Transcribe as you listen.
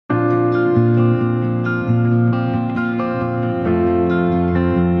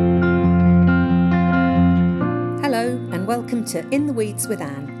Welcome to In the Weeds with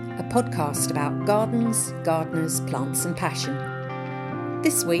Anne, a podcast about gardens, gardeners, plants and passion.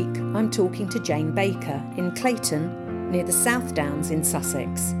 This week I'm talking to Jane Baker in Clayton, near the South Downs in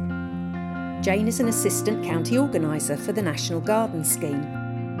Sussex. Jane is an assistant county organiser for the National Garden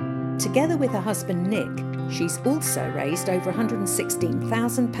Scheme. Together with her husband Nick, she's also raised over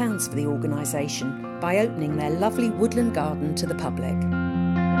 £116,000 for the organisation by opening their lovely woodland garden to the public.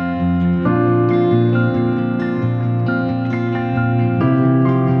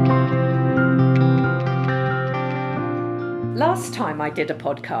 Last time I did a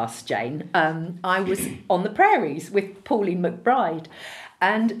podcast, Jane, I was on the prairies with Pauline McBride.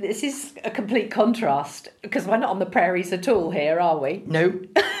 And this is a complete contrast, because we're not on the prairies at all here, are we? No,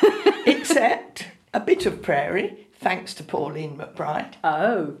 except a bit of prairie, thanks to Pauline McBride.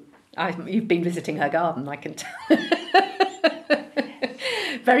 Oh, you've been visiting her garden, I can tell.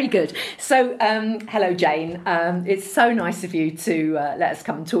 Very good. So, hello, Jane. It's so nice of you to let us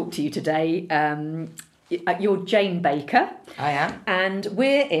come and talk to you today. You're Jane Baker. I am. And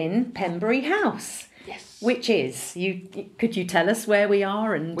we're in Pembury House. Yes. Which is, could you tell us where we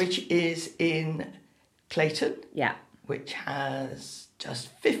are? Which is in Clayton. Yeah. Which has just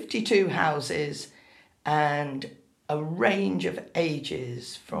 52 houses and a range of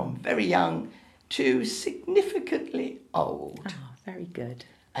ages from very young to significantly old. Oh, very good.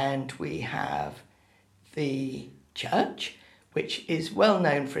 And we have the church, which is well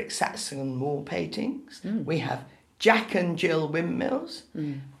known for its Saxon wall paintings. We have Jack and Jill windmills.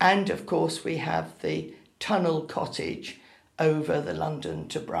 And of course we have the tunnel cottage over the London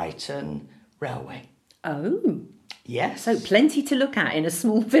to Brighton railway. Oh. Yes. So plenty to look at in a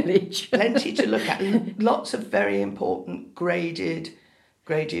small village. Plenty to look at. Lots of very important graded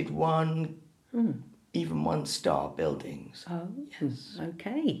one, even 1-star buildings. Oh, yes.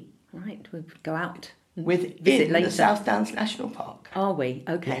 Okay. Right, we'll go out. Within the South Downs National Park. Are we?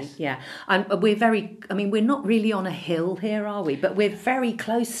 Okay, Yes. yeah. We're not really on a hill here, are we? But we're very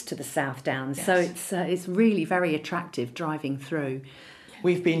close to the South Downs, Yes. so it's really very attractive driving through.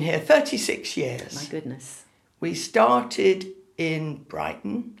 We've been here 36 years. My goodness. We started in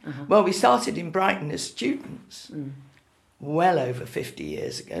Brighton. Well, we started in Brighton as students well over 50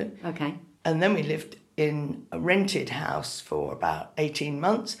 years ago. Okay. And then we lived in a rented house for about 18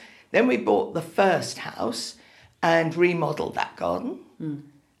 months. Then we bought the first house and remodelled that garden.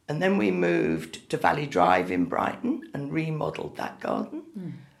 And then we moved to Valley Drive in Brighton and remodelled that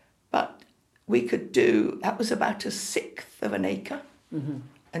garden. But we could that was about 1/6 of an acre.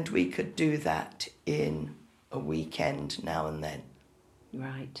 And we could do that in a weekend now and then.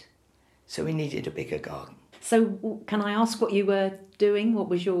 Right. So we needed a bigger garden. So can I ask what you were doing? What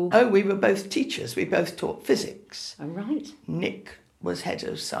was your... Oh, we were both teachers. We both taught physics. Oh, right. Nick was head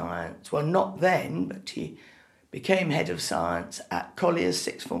of science. Well, not then, but he became head of science at Collier's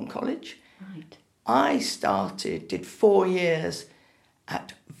Sixth Form College. Right. I did 4 years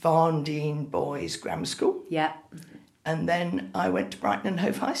at Varndine Boys Grammar School. Yeah. And then I went to Brighton and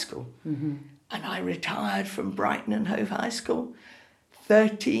Hove High School. And I retired from Brighton and Hove High School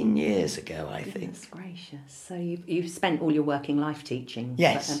 13 years ago, I think. Goodness gracious. So you've spent all your working life teaching.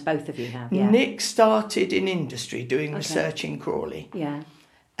 Yes. And both of you have, yeah. Nick started in industry doing research in Crawley. Yeah.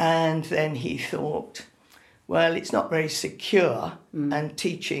 And then he thought, well, it's not very secure, and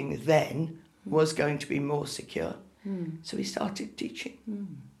teaching then was going to be more secure. So he started teaching.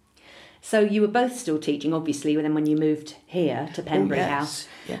 So you were both still teaching, obviously, then when you moved here to Pembury yes, House.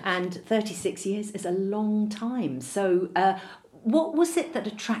 yes. And 36 years is a long time. So what was it that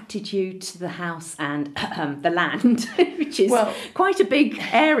attracted you to the house and the land, which is quite a big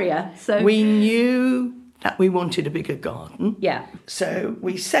area? So we knew that we wanted a bigger garden. Yeah. So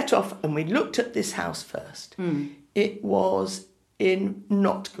we set off and we looked at this house first. It was in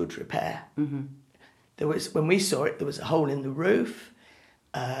not good repair. When we saw it, there was a hole in the roof.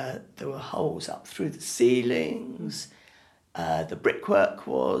 There were holes up through the ceilings. The brickwork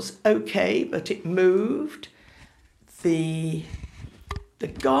was okay, but it moved. The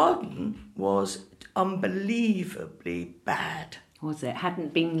garden was unbelievably bad. Was it?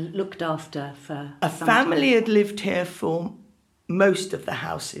 Hadn't been looked after for A some family had lived here for most of the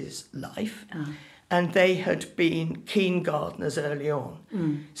house's life, and they had been keen gardeners early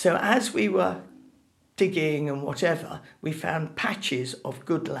on. So as we were digging and whatever, we found patches of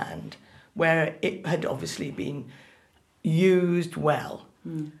good land where it had obviously been used well,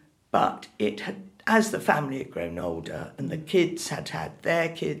 but it had, as the family had grown older and the kids had their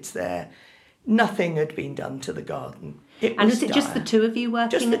kids there, nothing had been done to the garden. Was it just the two of you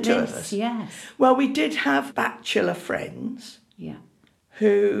working just the at two this? of us. Yes. Well, we did have bachelor friends Yeah.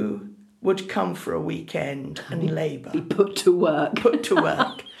 who would come for a weekend and labour. Be put to work. Put to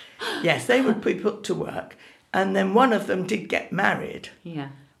work. Yes, they would be put to work. And then one of them did get married. Yeah.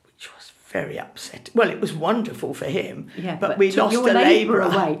 Which was very upsetting. Well, it was wonderful for him, Yeah, but we took lost your a labourer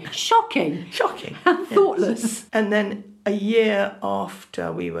labourer. away. Shocking. Shocking. How thoughtless. And then a year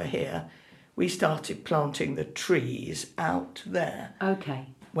after we were here, we started planting the trees out there Okay.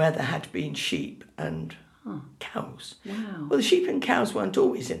 where there had been sheep and cows. Wow. Well, the sheep and cows weren't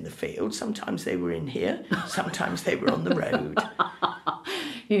always in the field. Sometimes they were in here, sometimes they were on the road.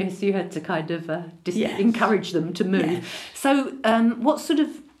 Yes, you had to kind of Yes. encourage them to move. Yes. So what sort of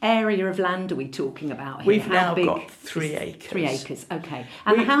area of land are we talking about here? We've How now big got 3 acres. 3 acres, okay.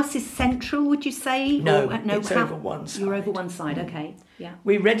 And the house is central, would you say? No, Or, it's over one side. You're over one side, okay. Yeah.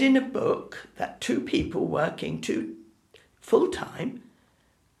 We read in a book that 2 people working full-time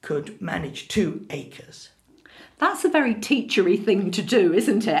could manage 2 acres. That's a very teachery thing to do,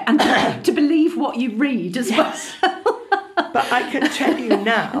 isn't it? And to believe what you read as Yes. well. But I can tell you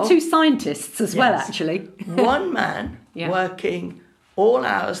now, 2 scientists as well, Yes. actually. one man Yeah. working all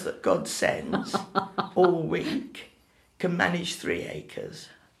hours that God sends all week can manage 3 acres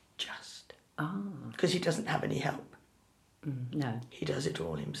just because he doesn't have any help. No, He does it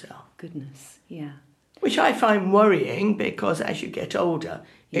all himself, goodness, yeah. which I find worrying because as you get older,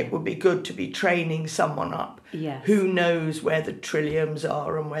 it would be good to be training someone up Yes. who knows where the trilliums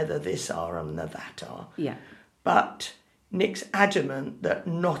are and where the this are and the that are. Yeah. But Nick's adamant that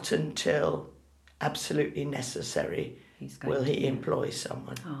not until absolutely necessary going will he employ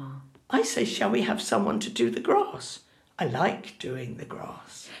someone. I say, shall we have someone to do the grass? I like doing the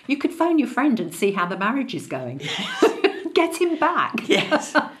grass. You could phone your friend and see how the marriage is going. Get him back.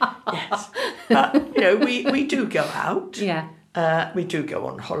 Yes, yes. But, we do go out. Yeah. We do go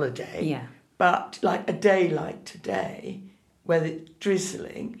on holiday. Yeah. But like a day like today, where it's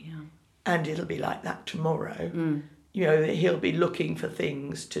drizzling, and it'll be like that tomorrow, he'll be looking for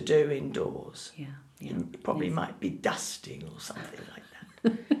things to do indoors. Yeah. He probably might be dusting or something like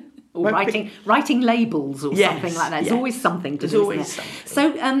that. Or Won't writing labels or Yes, something like that. There's yes. always something to There's do. always isn't there?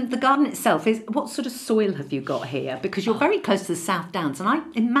 something. So the garden itself is. What sort of soil have you got here? Because you're very close to the South Downs, and I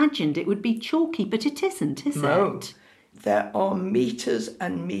imagined it would be chalky, but it isn't, is No. it? There are metres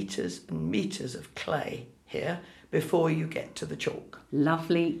and metres and metres of clay here before you get to the chalk.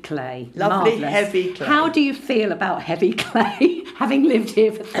 Lovely clay. Lovely, Marvellous. heavy clay. How do you feel about heavy clay, having lived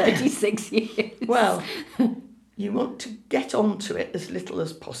here for 36 years? Well, you want to get onto it as little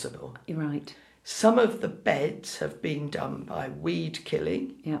as possible. You're right. Some of the beds have been done by weed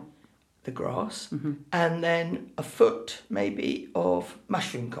killing Yeah. the grass, and then a foot maybe of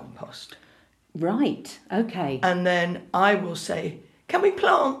mushroom compost. Right. Okay. And then I will say, can we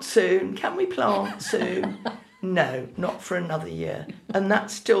plant soon? Can we plant soon? No, not for another year. And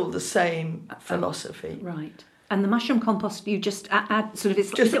that's still the same philosophy. Right. And the mushroom compost, you just add sort of... It's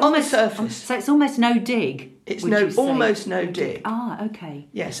Just is it on the almost, surface. So it's almost no dig, It's would you say? almost no dig. Ah, okay.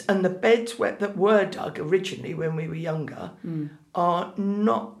 Yes, and the beds that were dug originally when we were younger are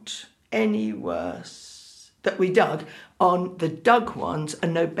not any worse that we dug. On the dug ones are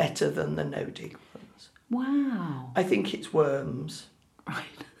no better than the no dig ones. Wow. I think it's worms. Right.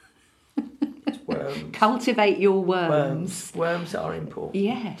 It's worms. Cultivate your worms. Worms are important.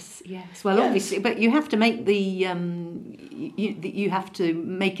 Yes, yes. Well, Yes. obviously, but you have to make the you have to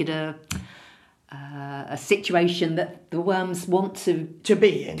make it a situation that the worms want to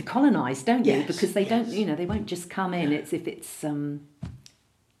be in. colonise, don't you? Yes, Because they don't, yes. they won't just come in.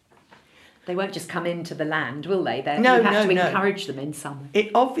 They won't just come into the land, will they? No, you have to no. encourage them in some.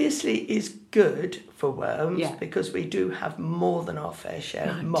 It obviously is good for worms Yeah. because we do have more than our fair share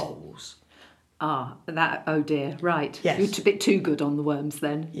of moles. Ah, that. Oh dear. Right. Yes. You're a bit too good on the worms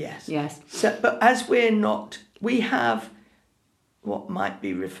then. Yes. Yes. So, but as we're not, we have what might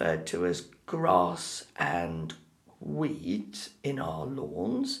be referred to as grass and weeds in our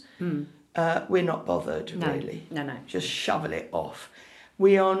lawns. We're not bothered No. really. No. Just shovel it off.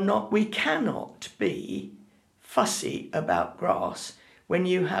 We cannot be fussy about grass when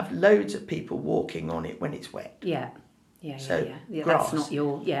you have loads of people walking on it when it's wet. Yeah. Yeah. So, Yeah. grass. That's not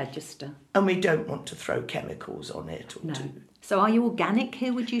your. Yeah. Just. And we don't want to throw chemicals on it. Or No. to, So are you organic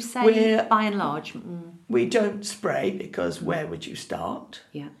here? Would you say? We're- By and large. we don't spray because where would you start?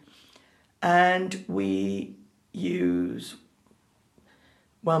 Yeah. And we use,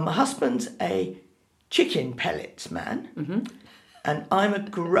 well, my husband's a chicken pellets man, and I'm a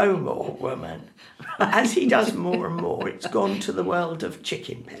grow more woman. As he does more and more, it's gone to the world of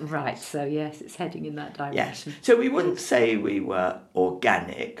chicken pellets. Right. So yes, it's heading in that direction. Yes. So we wouldn't say we were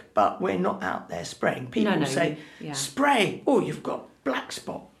organic, but we're not out there spraying. People No, say, yeah. spray. Oh, you've got black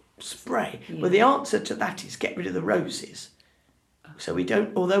spot spray. Yeah. Well, the answer to that is get rid of the roses. So we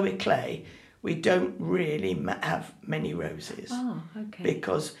don't, although we're clay, we don't really have many roses. Oh, okay.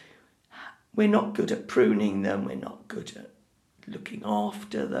 Because we're not good at pruning them, we're not good at looking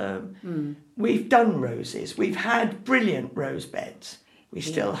after them. We've done roses. We've had brilliant rose beds. We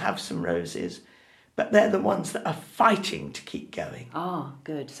still have some roses, but they're the ones that are fighting to keep going. Oh,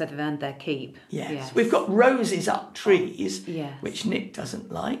 good. So they've earned their keep. Yes. We've got roses up trees, Yes. which Nick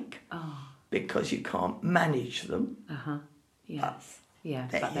doesn't like because you can't manage them. Yes. Yeah,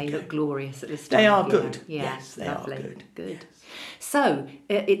 There but you they go. look glorious at this time. They are of year. good. Yeah, Yes, they lovely. are good. Good. So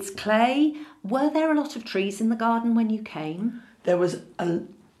it's clay. Were there a lot of trees in the garden when you came? There was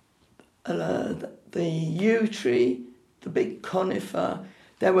the yew tree, the big conifer.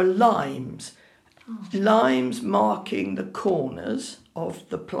 There were limes. Limes marking the corners of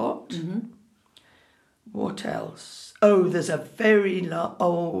the plot. What else? Oh, there's a very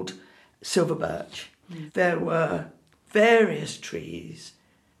old silver birch. There were various trees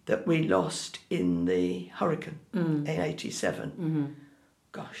that we lost in the hurricane in 87.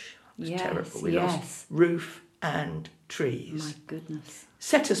 Gosh, it was Yes, terrible. We yes. lost roof and trees. My goodness.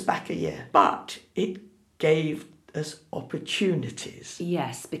 Set us back a year, but it gave us opportunities.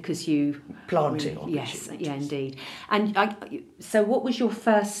 Yes, because you Planting Yes, opportunities. yeah, indeed. And so, what was your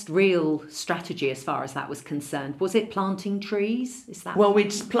first real strategy as far as that was concerned? Was it planting trees? Is that Well,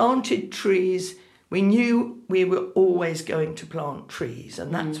 we'd planted trees. We knew we were always going to plant trees,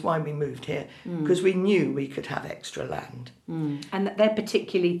 and that's why we moved here, because we knew we could have extra land. And that they're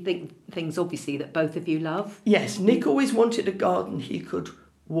particularly things, obviously, that both of you love. Yes, Nick always wanted a garden he could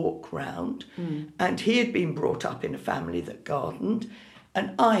walk round, and he had been brought up in a family that gardened,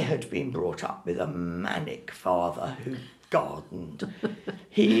 and I had been brought up with a manic father who gardened.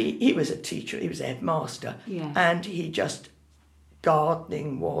 He was a teacher, he was a headmaster, Yes. and he just,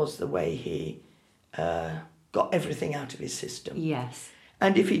 gardening was the way he got everything out of his system. Yes.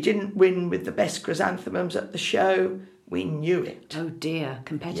 And if he didn't win with the best chrysanthemums at the show, we knew it. Oh dear,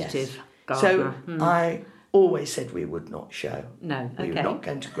 competitive Yes. gardener. So I always said we would not show. No, We were okay. not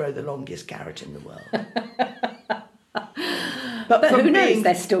going to grow the longest carrot in the world. But But from who knows? being-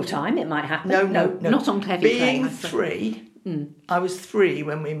 There's still time. It might happen. No. Not on Clevy Clay. Being I suppose. 3, I was 3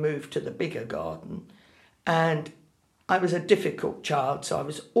 when we moved to the bigger garden, and I was a difficult child, so I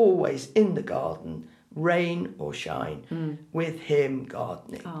was always in the garden, rain or shine, with him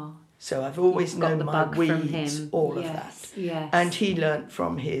gardening. Oh. So I've always You've got known the my bug from weeds, him. all of Yes, that. yes. And he learnt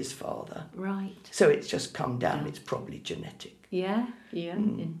from his father. Right. So it's just come down, it's probably genetic. Yeah,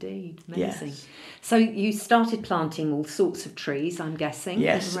 indeed. Amazing. Yes. So you started planting all sorts of trees, I'm guessing.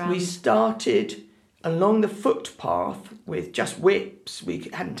 Yes, around... we started along the footpath with just whips. We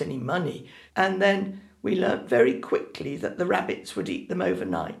hadn't any money. And then we learnt very quickly that the rabbits would eat them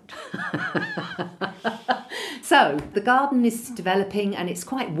overnight. So the garden is developing and it's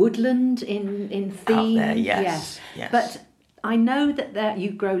quite woodland in theme. there, yes. But I know that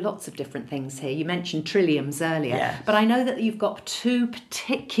you grow lots of different things here. You mentioned trilliums earlier, Yes. but I know that you've got 2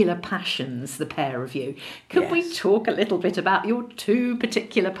 particular passions, the pair of you. Could we Yes. talk a little bit about your 2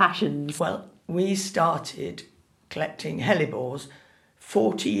 particular passions? Well, we started collecting hellebores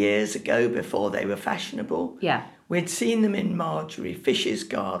 40 years ago before they were fashionable. Yeah. We'd seen them in Marjorie Fish's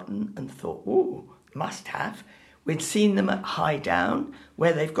garden and thought, ooh, must have. We'd seen them at Highdown,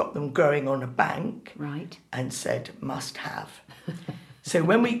 where they've got them growing on a bank, Right. and said, must have. So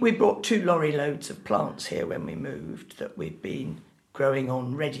when we brought 2 lorry loads of plants here when we moved that we'd been growing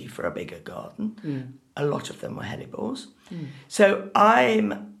on ready for a bigger garden. A lot of them were hellebores. So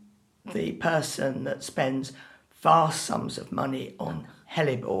I'm the person that spends vast sums of money on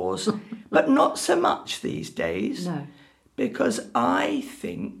hellebores, but not so much these days. No. Because I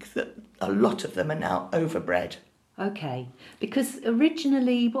think that a lot of them are now overbred. Okay, because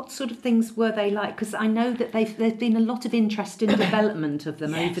originally, what sort of things were they like? Because I know that there's been a lot of interest in development of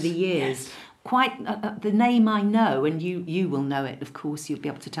them Yes, over the years. yes. Quite the name I know, and you will know it. Of course, you'll be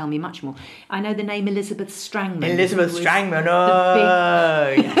able to tell me much more. I know the name Elizabeth Strangman. Elizabeth who was Strangman,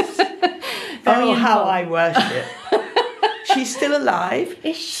 oh, yes. Very Oh, how involved. I worship. She's still alive.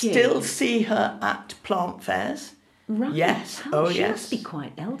 Is she? Still see her at plant fairs. Right. Yes. Oh, Oh, she yes. must be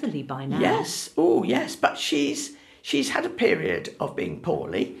quite elderly by now. Yes. Oh, yes. But she's had a period of being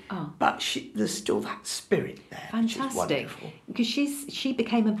poorly, but there's still that spirit there, which is Fantastic, wonderful. because she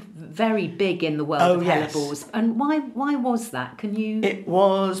became very big in the world Oh, of yes. hellebores. And why was that? Can you? It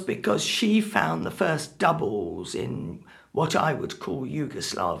was because she found the first doubles in what I would call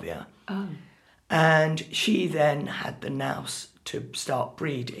Yugoslavia. Oh, And she then had the nous to start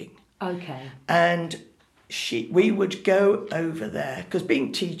breeding. okay. And we would go over there, because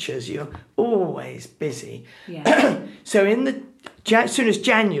being teachers, you're always busy. Yeah. So as soon as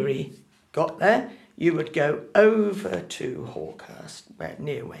January got there, you would go over to Hawkhurst,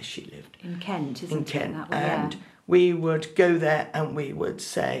 near where she lived. In Kent, isn't in Kent, it? That way, and we would go there and we would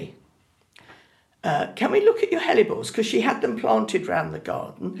say, can we look at your hellebores? Because she had them planted round the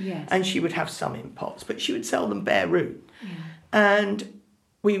garden, Yes. and she would have some in pots, but she would sell them bare root. Yeah. And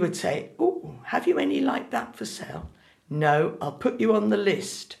we would say, oh, have you any like that for sale? No, I'll put you on the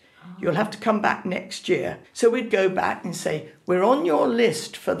list. You'll have to come back next year. So we'd go back and say, we're on your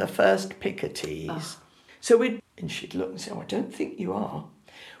list for the first Picotees. And she'd look and say, I don't think you are.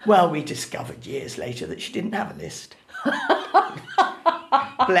 Well, we discovered years later that she didn't have a list.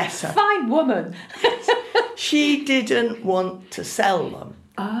 Bless her. Fine woman. She didn't want to sell them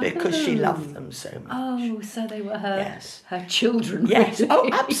because she loved them so much. Oh, so they were her Yes. her children. Yes, really. oh,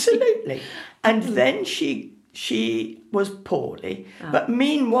 absolutely. And then she was poorly. But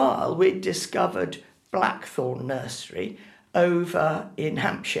meanwhile, we'd discovered Blackthorn Nursery over in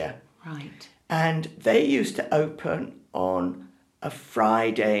Hampshire. Right. And they used to open on a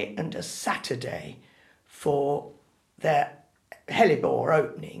Friday and a Saturday for their hellebore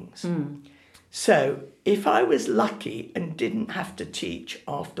openings. So if I was lucky and didn't have to teach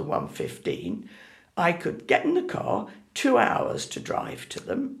after 1:15, I could get in the car, 2 hours to drive to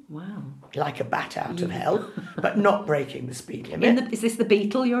them, Wow. like a bat out of hell, but not breaking the speed limit. Is this the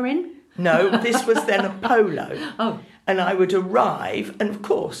Beetle you're in? No, this was then a Polo. Oh. And I would arrive, and of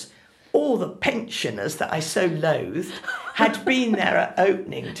course, all the pensioners that I so loathed had been there at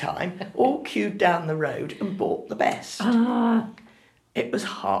opening time, all queued down the road and bought the best. It was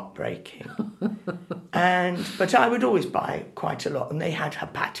heartbreaking. But I would always buy quite a lot, and they had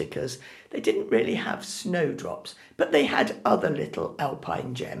hepaticas. They didn't really have snowdrops, but they had other little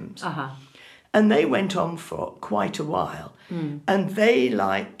alpine gems. And they went on for quite a while. And they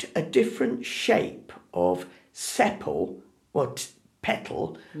liked a different shape of sepal, or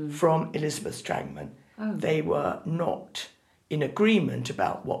petal, from Elizabeth Strangman. They were not in agreement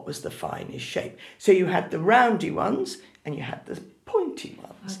about what was the finest shape. So you had the roundy ones and you had the pointy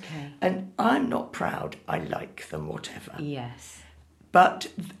ones. Okay. And I'm not proud, I like them, whatever. Yes. But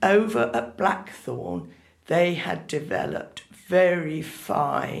over at Blackthorn, they had developed very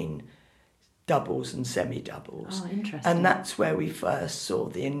fine doubles and semi-doubles. Oh, interesting. And that's where we first saw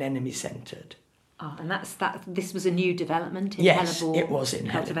the anemone-centred. Oh, and this was a new development in Yes, hellebore it was in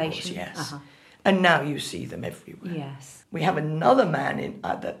cultivation. hellebores, yes. And now you see them everywhere. Yes. We have another man,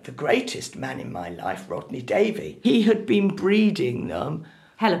 the greatest man in my life, Rodney Davey. He had been breeding them,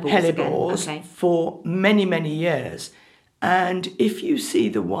 Hellebores again. Okay. for many, many years. And if you see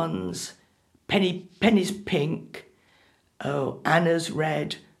the ones, Penny's Pink, Anna's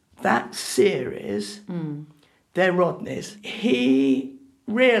Red, that series, they're Rodney's. He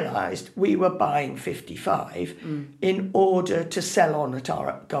realised we were buying 55 in order to sell on at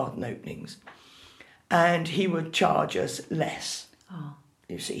our garden openings. And he would charge us less. Oh.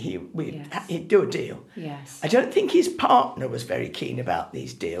 You see, he'd do a deal. Yes. I don't think his partner was very keen about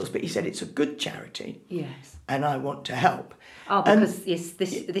these deals, but he said it's a good charity. Yes. And I want to help. Oh, because this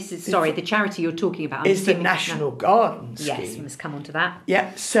is the charity you're talking about. Is the National Garden Scheme. Yes, we must come on to that.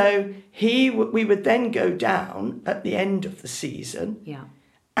 Yeah, so we would then go down at the end of the season. Yeah.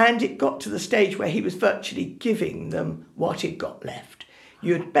 And it got to the stage where he was virtually giving them what he'd got left.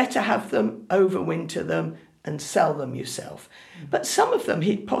 You'd better have them, overwinter them, and sell them yourself. But some of them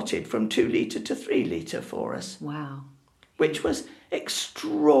he'd potted from 2 litre to 3 litre for us. Wow. Which was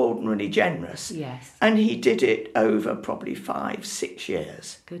extraordinarily generous. Yes. And he did it over probably 5-6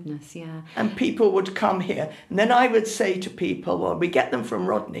 years. Goodness, yeah. And people would come here. And then I would say to people, well, we get them from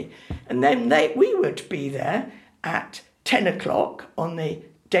Rodney. And then we would be there at 10 o'clock on the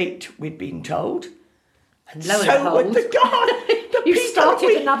date we'd been told. And so would the garden. You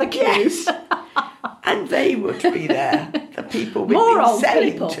started another queue. Yes. And they would be there, the people we'd More been old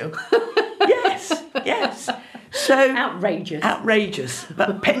selling people. to. Yes. So outrageous.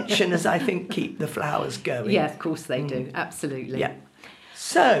 But pensioners, I think, keep the flowers going. Yeah, of course they do. Absolutely. Yeah.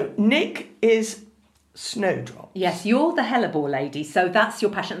 So Nick is snowdrop. Yes, you're the hellebore lady, so that's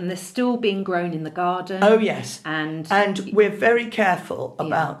your passion, and they're still being grown in the garden. Oh yes, and we're very careful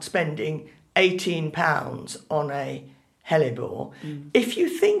about spending £18 on a hellebore. If you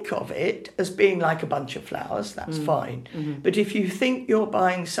think of it as being like a bunch of flowers, that's fine. But if you think you're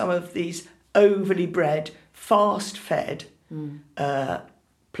buying some of these overly bred, fast-fed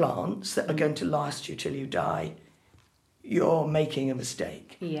plants that are going to last you till you die, you're making a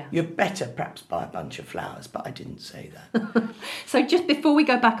mistake. Yeah. You're better perhaps buy a bunch of flowers, but I didn't say that. So just before we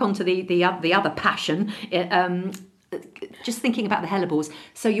go back onto the other passion, just thinking about the hellebores.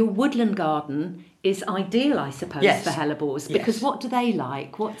 So your woodland garden is ideal, I suppose, Yes. for hellebores, because Yes. what do they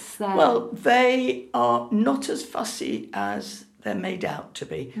like? What's their... Well, they are not as fussy as they're made out to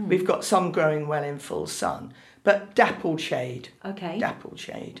be. We've got some growing well in full sun, but dappled shade. Okay. Dappled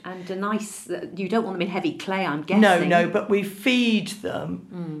shade. And a nice... you don't want them in heavy clay, I'm guessing. No, but we feed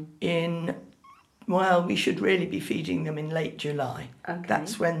them in... Well, we should really be feeding them in late July. Okay.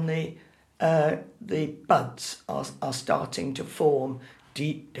 That's when the buds are starting to form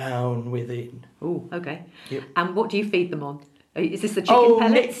deep down within. Oh, okay. Yep. And what do you feed them on? Is this the chicken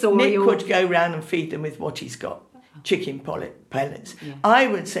pellets? Nick or would go round and feed them with what he's got. Chicken pellets. Yeah. I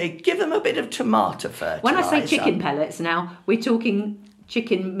would say give them a bit of tomato fertiliser. When I say chicken pellets now, we're talking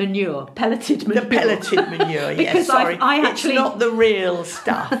chicken manure, pelleted manure. The pelleted manure, yes, Because sorry. I actually... It's not the real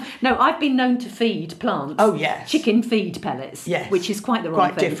stuff. No, I've been known to feed plants. Oh, yes. Chicken feed pellets. Yes. Which is quite the wrong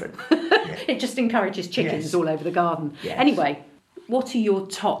Quite thing. different. Yeah. It just encourages chickens Yes. all over the garden. Yes. Anyway, what are your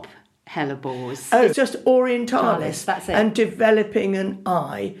top hellebores? Oh, it's just orientalis. That's it. And developing an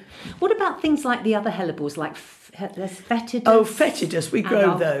eye. What about things like the other hellebores, like there's fetidus? Oh, fetidus, we and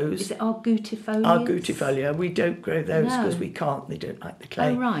grow those. Is it argutifolias? Argutifolia, we don't grow those No. because we can't, they don't like the clay.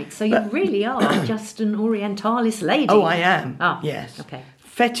 Oh, right. So But- you really are just an orientalis lady. Oh, I am. Ah, yes. okay.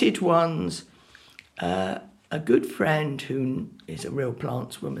 Fetid ones. A good friend who is a real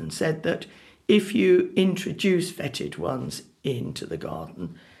plants woman said that if you introduce fetid ones into the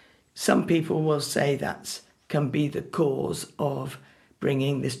garden, some people will say that can be the cause of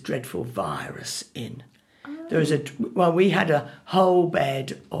bringing this dreadful virus in. We had a whole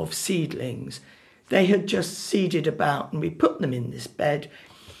bed of seedlings. They had just seeded about, and we put them in this bed,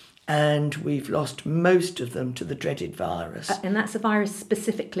 and we've lost most of them to the dreaded virus, And that's a virus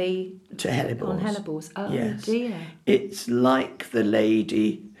specifically to hellebores. on hellebores. Oh, Yes. dear. It's like the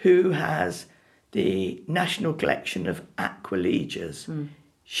lady who has the National Collection of Aquilegias.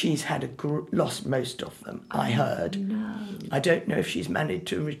 She's had lost most of them, I heard. No. I don't know if she's managed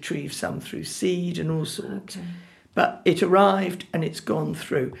to retrieve some through seed and all sorts. Okay. But it arrived and it's gone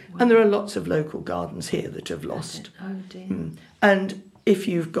through. And there are lots of local gardens here that have lost. Oh, dear. And if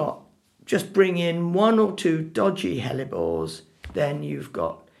you've got, just bring in one or two dodgy hellebores, then you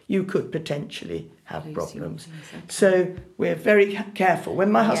could potentially have Lose problems. your things, okay. So we're very careful.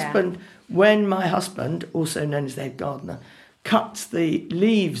 When my husband, also known as the head gardener, cuts the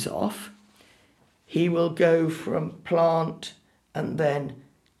leaves off, he will go from plant and then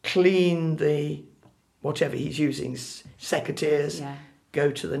clean the whatever he's using, secateurs, Yeah.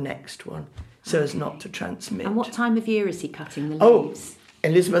 go to the next one, so as not to transmit. And what time of year is he cutting the Oh, leaves?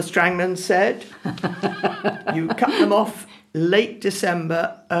 Elizabeth Strangman said you cut them off late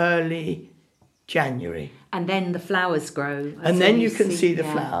December, early January. And then the flowers grow. And then you can see the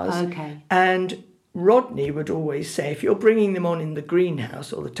flowers. Okay. And Rodney would always say, if you're bringing them on in the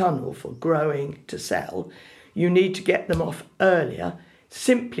greenhouse or the tunnel for growing to sell, you need to get them off earlier,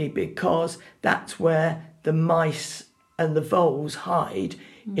 simply because that's where the mice and the voles hide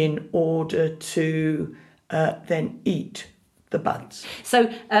in order to then eat the buds. So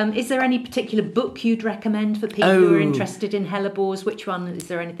is there any particular book you'd recommend for people who are Oh. interested in hellebores? Which one? Is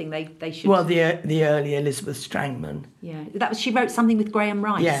there anything they should... Well, the early Elizabeth Strangman. Yeah. She wrote something with Graham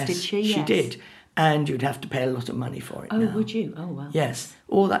Rice, Yes, did she? she Yes. did. And you'd have to pay a lot of money for it Oh, now. would you? Oh, well. Yes,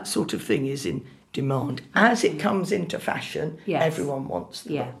 all that sort of thing is in demand. As it comes into fashion, Yes. everyone wants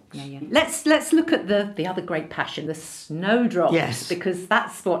the Yeah, books. yeah. Let's look at the other great passion, the snowdrops. Yes. Because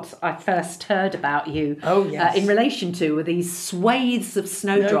that's what I first heard about you. Oh, yes. In relation to were these swathes of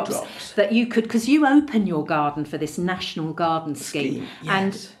snowdrops Snowdrops. that you could, because you open your garden for this National Garden Scheme,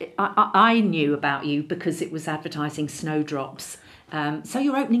 yes. and I knew about you because it was advertising snowdrops. So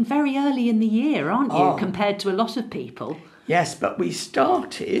you're opening very early in the year, aren't you, Oh. compared to a lot of people? Yes, but we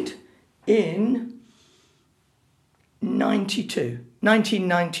started in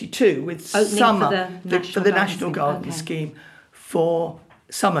 1992 with Opening for summer the National Garden National Scheme, Garden okay. Scheme for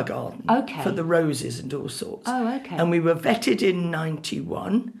summer garden, Okay. for the roses and all sorts. Oh, okay. And we were vetted in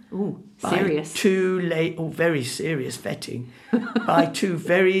 91. Ooh, by serious. very serious vetting by two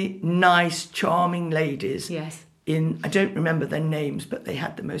very nice, charming ladies. Yes. I don't remember their names, but they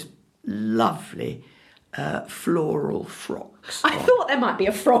had the most lovely floral frocks. I thought there might be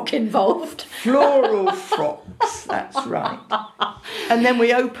a frock involved. Floral frocks, that's right. And then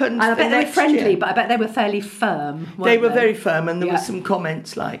we opened And I the bet they were next friendly, year. but I bet they were fairly firm. They weren't were very firm, and there Yeah. were some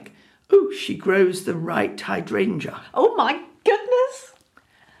comments like, "Oh, she grows the right hydrangea," Oh my goodness!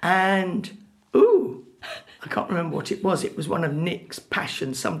 and "Ooh, I can't remember what it was. It was one of Nick's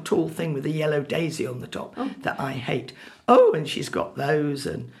passions, some tall thing with a yellow daisy on the top that I hate. Oh, and she's got those.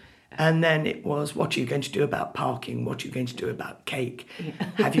 And then it was, what are you going to do about parking? What are you going to do about cake? Yeah.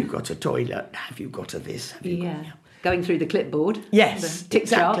 Have you got a toilet? Have you got a this? Have you got, Going through the clipboard. Yes,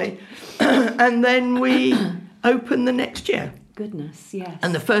 exactly. And then we opened the next year. Goodness, yes.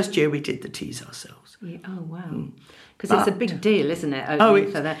 And the first year we did the teas ourselves. Yeah. Oh, wow. Because it's a big deal, isn't it?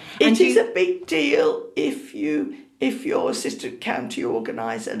 For that. It is a big deal if your assistant county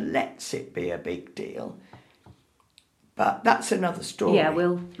organiser lets it be a big deal. But that's another story. Yeah,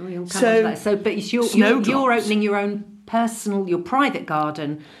 we'll come on to that. So, but you're opening your own personal, your private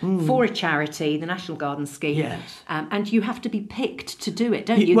garden for a charity, the National Garden Scheme. Yes. And you have to be picked to do it,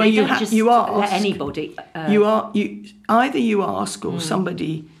 don't you? Well, you don't just let anybody. Either you ask or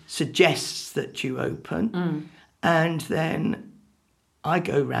somebody suggests that you open, and then I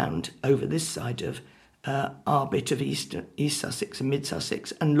go round over this side of our bit of East Sussex and Mid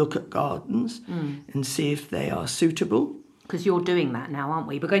Sussex and look at gardens and see if they are suitable. Because you're doing that now, aren't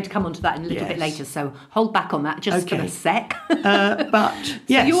we? We're going to come on to that in a little bit later, so hold back on that just for a sec. But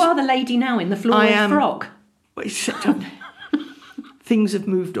yes, so you are the lady now in the floral frock. Things have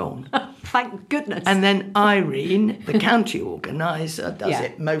moved on. Thank goodness. And then Irene, the county organiser, does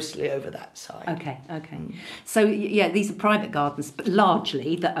it mostly over that side. Okay. So, these are private gardens, but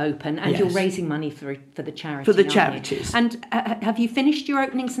largely that open, and you're raising money for the charity. For the charities. And have you finished your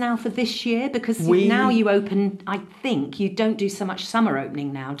openings now for this year? Because now you open, I think, you don't do so much summer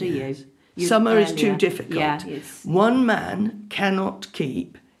opening now, do you? Summer is too difficult. Yeah, one man cannot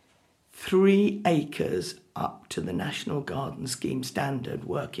keep 3 acres up to the National Garden Scheme standard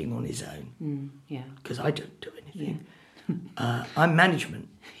working on his own. Because I don't do anything. I'm management.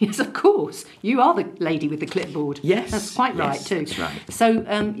 Yes, of course. You are the lady with the clipboard. Yes. That's quite right too. That's right.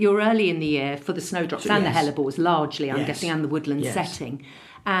 So you're early in the year for the snowdrops and the hellebores, largely, I'm guessing, and the woodland setting.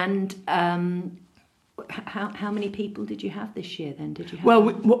 And how many people did you have this year then? Did you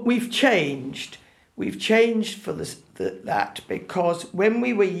have we've changed. We've changed for that because when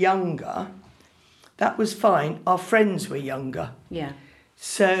we were younger, that was fine. Our friends were younger. Yeah.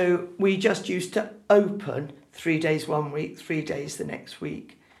 So we just used to open 3 days one week, 3 days the next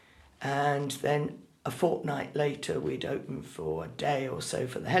week. And then a fortnight later, we'd open for a day or so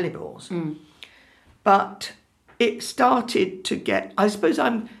for the hellebores. But it started to get, I suppose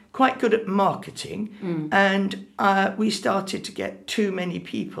I'm quite good at marketing, and we started to get too many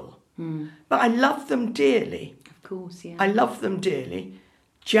people. But I love them dearly. Of course, yeah. I love them dearly.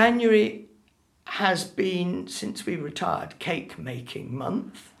 January has been, since we retired, cake making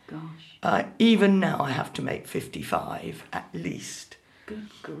month. Gosh. Even now I have to make 55 at least. Good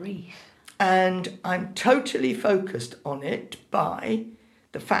grief. And I'm totally focused on it by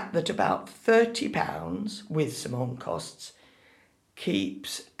the fact that about £30 with some on costs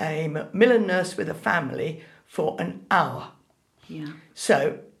keeps a Macmillan nurse with a family for an hour. Yeah.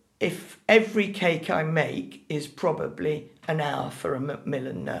 So if every cake I make is probably an hour for a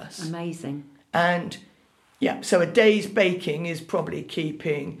Macmillan nurse. Amazing. And so a day's baking is probably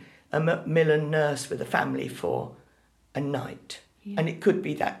keeping a Macmillan nurse with a family for a night. Yeah. And it could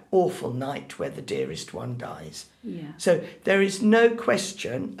be that awful night where the dearest one dies. Yeah. So there is no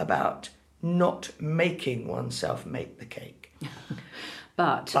question about not making oneself make the cake.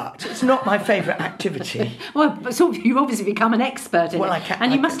 But it's not my favourite activity. Well, so you've obviously become an expert in it.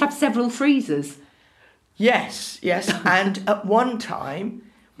 And you must have several freezers. Yes. And at one time,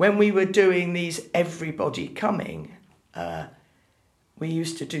 when we were doing these Everybody Coming, we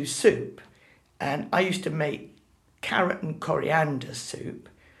used to do soup. And I used to make carrot and coriander soup.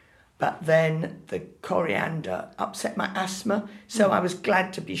 But then the coriander upset my asthma. So I was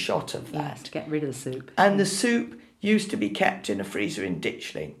glad to be shot of that. Yes, to get rid of the soup. And the soup used to be kept in a freezer in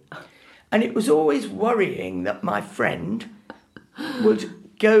Ditchling. And it was always worrying that my friend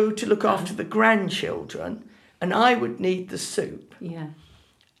would go to look after the grandchildren and I would need the soup. Yeah.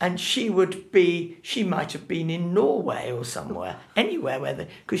 And she might have been in Norway or somewhere, anywhere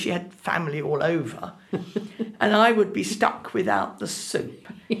because she had family all over. And I would be stuck without the soup.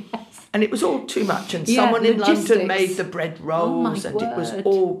 Yes. And it was all too much. And someone in London made the bread rolls, and it was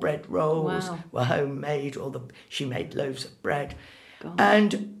all bread rolls were homemade. She made loaves of bread. Gosh.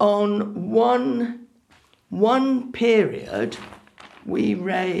 And on one period, we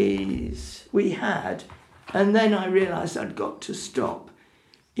had, and then I realised I'd got to stop.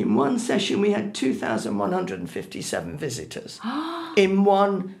 In one session, we had 2,157 visitors.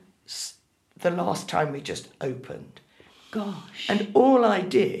 The last time we just opened. Gosh. And all I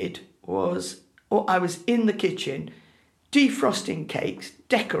did was, I was in the kitchen, defrosting cakes,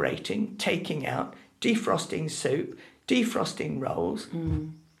 decorating, taking out, defrosting soup, defrosting rolls.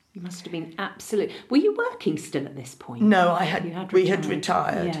 You must have been absolute. Were you working still at this point? No, we retired. had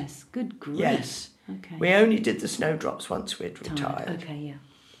retired. Yes, good grief. Yes. Okay. We only did the snowdrops once we'd retired. Okay, yeah.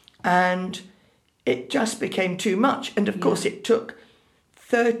 And it just became too much. And of course it took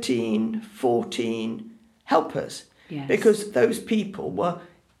 13, 14 helpers. Yes. Because those people were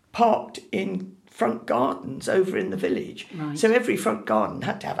parked in front gardens over in the village. Right. So every front garden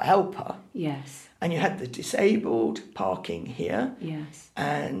had to have a helper. Yes. And you had the disabled parking here. Yes.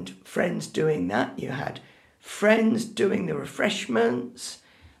 And friends doing that. You had friends doing the refreshments.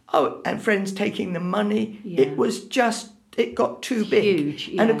 Oh, and friends taking the money. Yeah. It got too big. Huge,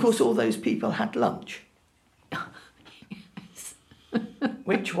 And of yes. course all those people had lunch.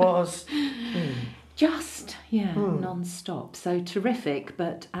 Which was... Just, non-stop. So terrific,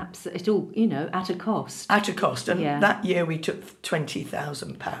 but it all, at a cost. At a cost. And Yeah. that year we took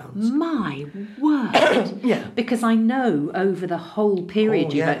 £20,000. My word. Yeah. Because I know over the whole period Oh,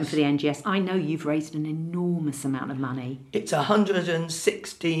 you've yes. opened for the NGS, I know you've raised an enormous amount of money. It's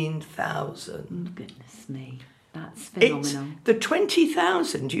 116,000. Goodness me. That's It's phenomenal. the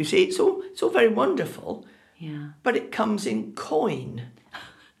 20,000, you see, it's all very wonderful, Yeah. but it comes in coin.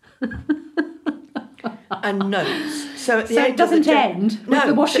 And notes. So at the So end it doesn't of the day, end with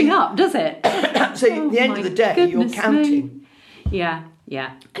the washing up, does it? So at the end of the day, you're goodness counting me. Yeah,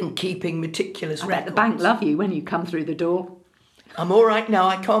 yeah. and keeping meticulous I bet records. the bank love you when you come through the door. I'm all right now.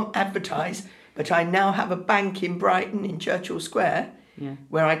 I can't advertise, but I now have a bank in Brighton in Churchill Square,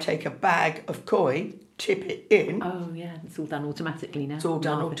 where I take a bag of coin, tip it in, Oh, yeah, it's all done automatically now. It's all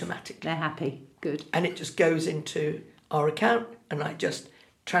done Marvellous. automatically. They're happy. Good. and it just goes into our account, and I just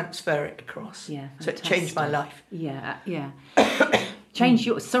transfer it across. Yeah, So it changed my life. Yeah, yeah. Change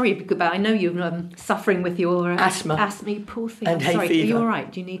your... Sorry, but I know you're suffering with your... Asthma. Asthma, you poor thing. And I'm hay sorry. fever. Are you all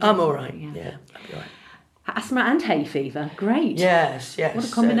right? Do you need... I'm all right. Yeah. Yeah, I'll be all right. Asthma and hay fever. Great. Yes, yes. What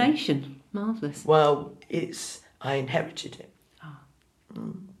a combination. Marvellous. Well, I inherited it.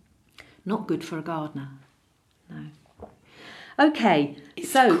 Not good for a gardener. No. Okay, It's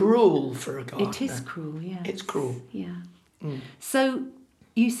so... cruel for a gardener. It is cruel, yeah. It's cruel. Yeah. So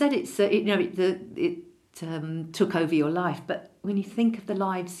you said it took over your life, but when you think of the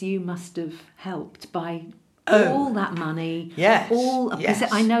lives you must have helped by all that money, Yes, because yes.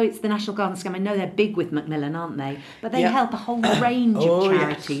 I know it's the National Garden Scheme. I know they're big with Macmillan, aren't they? But they Yeah. help a whole range Oh, of yes.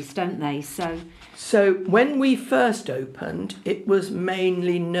 charities, don't they? So when we first opened, it was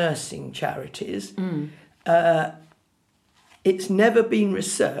mainly nursing charities. It's never been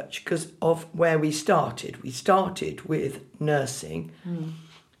researched because of where we started. We started with nursing.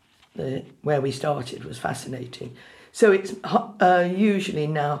 Where we started was fascinating. So it's usually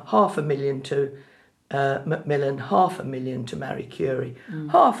now 500,000 to Macmillan, 500,000 to Marie Curie,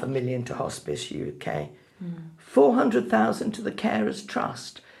 500,000 to Hospice UK, 400,000 to the Carers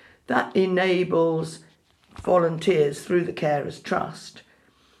Trust. That enables volunteers through the Carers Trust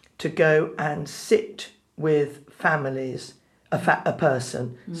to go and sit with families, a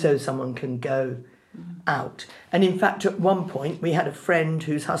person, so someone can go out. And in fact, at one point, we had a friend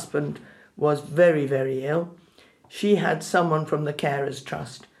whose husband was very, very ill. She had someone from the Carers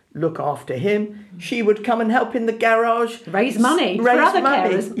Trust look after him. She would come and help in the garage. Raise money for other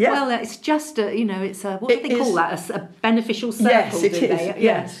carers. Yeah. Well, it's just it's a, what do they call that? A beneficial circle, Yes, it do is. they?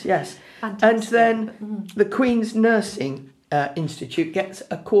 Yes, yes. Fantastic. And then the Queen's Nursing Institute gets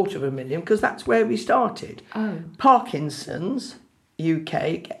 250,000 because that's where we started. Oh. Parkinson's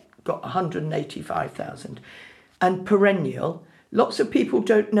UK got 185,000. And Perennial, lots of people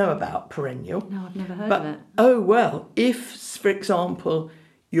don't know about Perennial. No, I've never heard But, of it. oh, well, if, for example,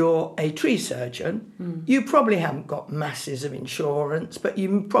 you're a tree surgeon, you probably haven't got masses of insurance, but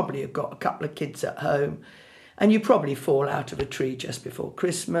you probably have got a couple of kids at home, and you probably fall out of a tree just before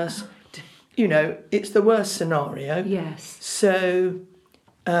Christmas. You know, it's the worst scenario. Yes. So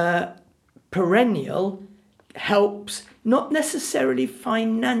Perennial helps, not necessarily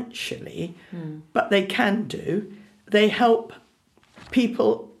financially, but they can do. They help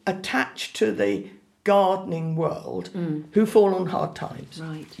people attached to the gardening world who fall on hard times.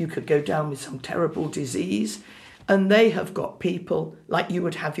 Right. You could go down with some terrible disease, and they have got people like you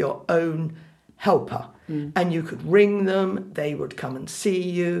would have your own helper, and you could ring them, they would come and see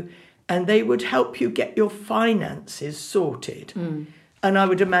you, and they would help you get your finances sorted. And I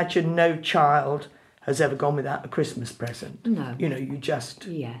would imagine no child has ever gone without a Christmas present. No. You know, you just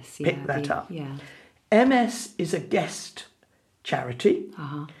pick that up. Yeah. MS is a guest charity,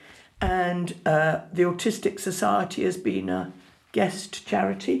 Uh-huh. and the Autistic Society has been a guest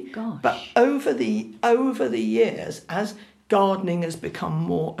charity. Gosh. But over the years, as gardening has become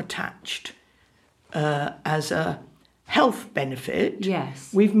more attached as a health benefit, Yes.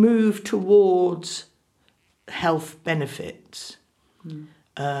 we've moved towards health benefits.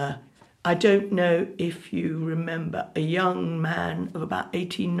 I don't know if you remember, a young man of about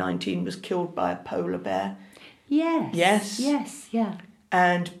 18, 19 was killed by a polar bear. Yes. Yes. Yes, yeah.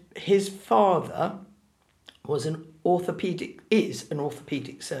 And his father is an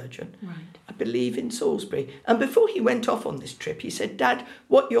orthopaedic surgeon, Right. I believe in Salisbury. And before he went off on this trip, he said, "Dad,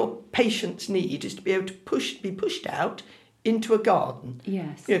 what your patients need is to be able to be pushed out into a garden."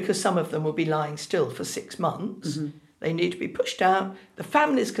 Yes. You know, because some of them will be lying still for 6 months. They need to be pushed out. The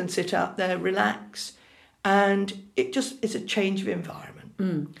families can sit out there, relax, and it just is a change of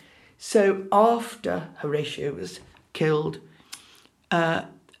environment. So after Horatio was killed,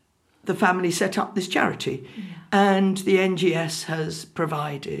 the family set up this charity, and the NGS has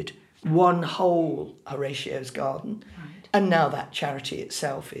provided one whole Horatio's garden. And now that charity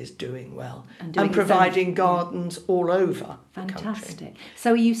itself is doing well and providing gardens all over the country. Fantastic.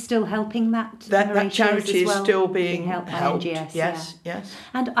 So are you still helping that? That charity is still being helped by helped. NGS, Yes.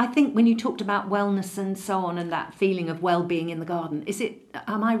 And I think when you talked about wellness and so on, and that feeling of well-being in the garden,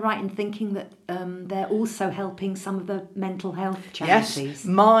 am I right in thinking that they're also helping some of the mental health charities? Yes.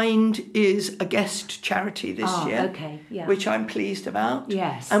 Mind is a guest charity this year, okay, yeah. which I'm pleased about.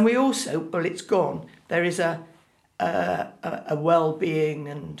 Yes. And we also, well, it's gone. There is a well-being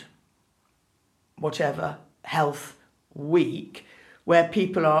and whatever health week where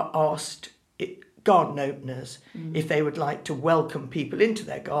people are asked, garden openers, if they would like to welcome people into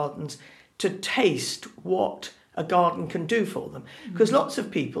their gardens to taste what a garden can do for them. Because lots of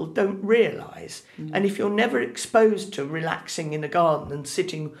people don't realise, and if you're never exposed to relaxing in a garden and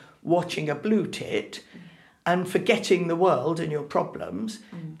sitting watching a blue tit and forgetting the world and your problems,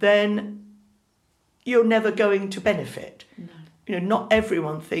 then you're never going to benefit. No. You know, not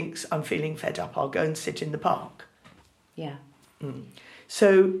everyone thinks, "I'm feeling fed up, I'll go and sit in the park." Yeah.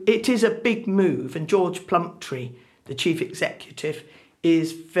 So it is a big move, and George Plumptree, the chief executive,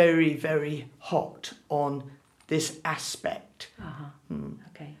 is very, very hot on this aspect.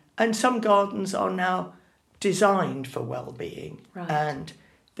 Okay. And some gardens are now designed for well-being, Right. and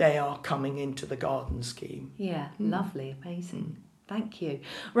they are coming into the garden scheme. Yeah, lovely, amazing. Thank you.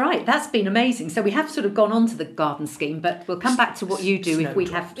 Right, that's been amazing. So we have sort of gone on to the garden scheme, but we'll come back to what you do if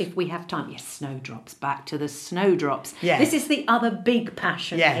we have time. Yes, snowdrops. Back to the snowdrops. Yeah. This is the other big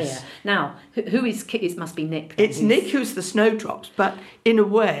passion here. Now, who is? It must be Nick. It's Nick who's the snowdrops, but in a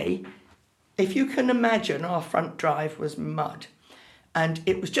way, if you can imagine, our front drive was mud, and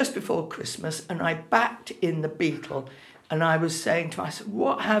it was just before Christmas, and I backed in the Beetle. And I was saying to myself,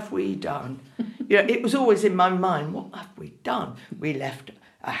 what have we done? You know, it was always in my mind, what have we done? We left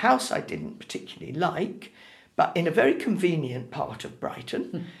a house I didn't particularly like, but in a very convenient part of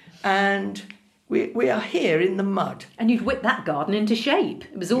Brighton. And we are here in the mud. And you'd whipped that garden into shape.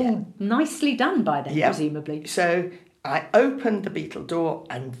 It was all nicely done by then, presumably. So I opened the Beetle door,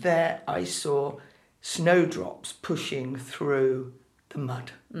 and there I saw snowdrops pushing through the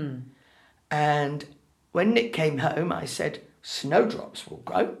mud. And when Nick came home, I said, "Snowdrops will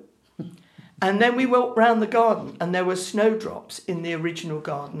grow." And then we walked round the garden, and there were snowdrops in the original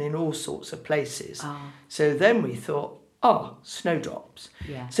garden in all sorts of places. So then we thought, snowdrops.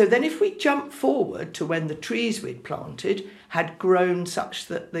 Yeah. So then if we jump forward to when the trees we'd planted had grown such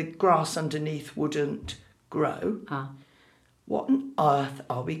that the grass underneath wouldn't grow, what on earth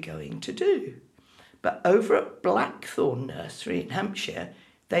are we going to do? But over at Blackthorn Nursery in Hampshire,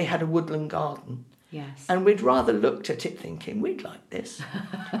 they had a woodland garden. Yes. And we'd rather looked at it thinking, we'd like this.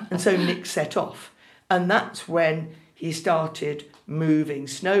 And so Nick set off. And that's when he started moving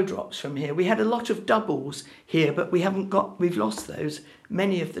snowdrops from here. We had a lot of doubles here, but we've lost those.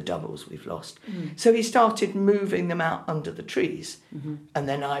 Many of the doubles we've lost. So he started moving them out under the trees. And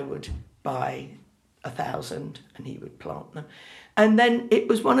then I would buy 1,000 and he would plant them. And then it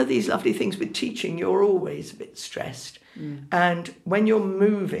was one of these lovely things with teaching, you're always a bit stressed. And when you're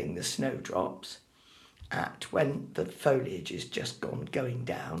moving the snowdrops, when the foliage is just going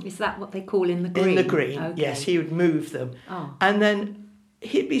down. Is that what they call in the green? In the green, okay. Yes, he would move them. And then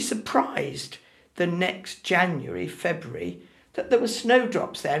he'd be surprised the next January, February, that there were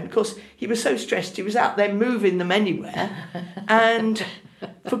snowdrops there. And of course, he was so stressed, he was out there moving them anywhere and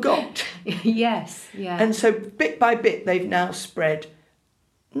forgot. Yes, yeah. And so bit by bit, they've now spread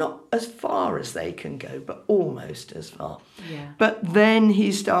not as far as they can go, but almost as far. Yeah. But then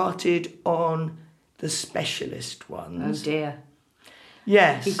he started on the specialist ones. Oh dear.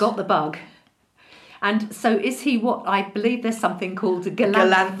 Yes. He got the bug. And so is he what I believe there's something called a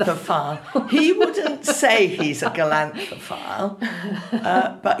galanthrophile. He wouldn't say he's a galanthrophile,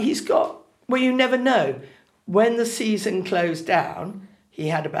 but he's got Well, you never know. When the season closed down, he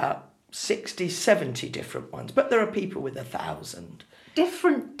had about 60, 70 different ones. But there are people with 1,000.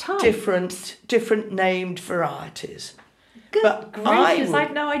 Different types? Different named varieties. Good but gracious, I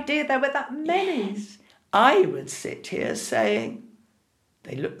had no idea there were that many. Yes, I would sit here saying,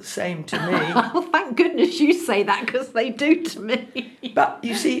 they look the same to me. Oh, thank goodness you say that, because they do to me. But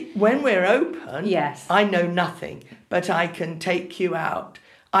you see, when we're open, yes, I know nothing, but I can take you out.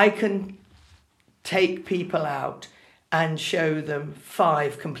 I can take people out and show them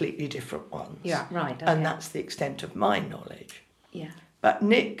 5 completely different ones. Yeah, right. Okay. And that's the extent of my knowledge. Yeah. But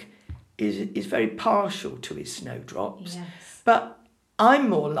Nick is very partial to his snowdrops. Yes. But I'm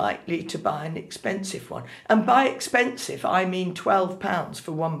more likely to buy an expensive one. And by expensive, I mean £12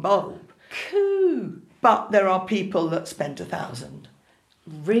 for one bulb. Cool. But there are people that spend 1,000.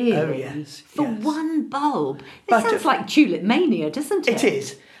 Really? Oh, yes. For yes. one bulb? But Sounds like tulip mania, doesn't it? It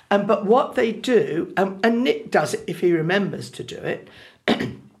is. But what they do, and Nick does it if he remembers to do it,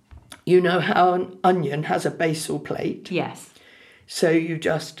 you know how an onion has a basal plate? Yes. So you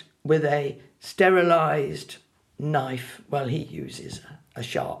just, with a sterilised knife, well, he uses a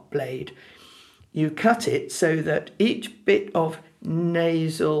sharp blade, you cut it so that each bit of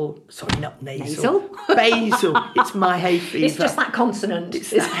basil, it's my hay fever. It's just that consonant.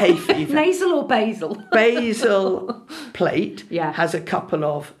 It's that hay fever. Nasal or basil? Basil plate Yeah. has a couple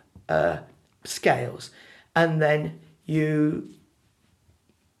of scales, and then you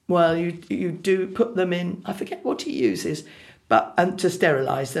do put them in, I forget what he uses, but to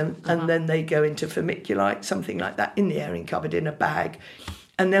sterilise them, and then they go into vermiculite, something like that, in the airing cupboard in a bag.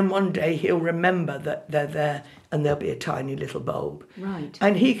 And then one day he'll remember that they're there and there'll be a tiny little bulb. Right.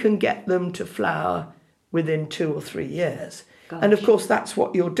 And he can get them to flower within 2 or 3 years. Gosh. And of course that's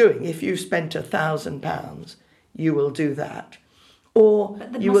what you're doing. If you've spent £1,000, you will do that. Or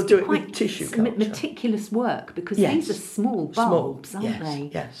you will do it with tissue culture. Meticulous work, because Yes. these are small bulbs, aren't they?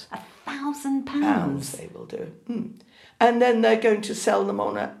 Yes. £1,000. They will do. And then they're going to sell them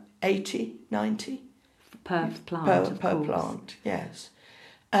on at 80, 90? Per plant, per plant, yes.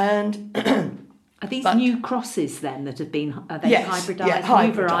 And are these new crosses then that have been, are they hybridised, new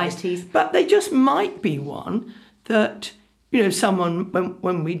hybridised. varieties? But they just might be one that, someone,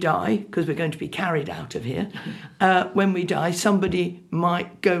 when we die, because we're going to be carried out of here, when we die, somebody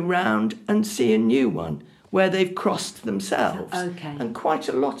might go round and see a new one where they've crossed themselves. Okay. And quite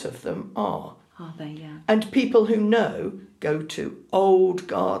a lot of them are. Are they, yeah. And people who know go to old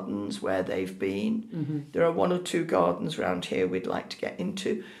gardens where they've been. Mm-hmm. There are 1 or 2 gardens around here we'd like to get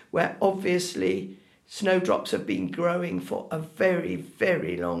into where obviously snowdrops have been growing for a very,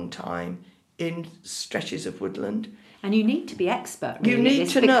 very long time in stretches of woodland. And you need to be expert, really, You need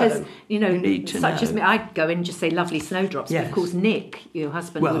to because, know. you need to such know. as me, I'd go in and just say lovely snowdrops, but of Yes. course Nick, your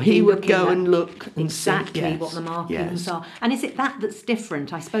husband, Well, would he be would looking go at and look and exactly see, yes, what the markings yes. are. And is it that's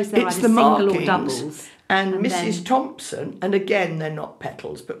different? I suppose they're It's either the single markings, or doubles. And Mrs. then- Thompson, and again they're not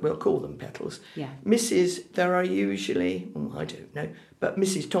petals, but we'll call them petals. Yeah. There are usually, I don't know, but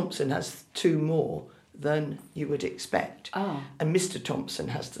Mrs. Thompson has 2 more than you would expect. Oh. And Mr. Thompson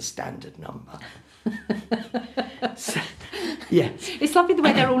has the standard number. So, yes. It's lovely the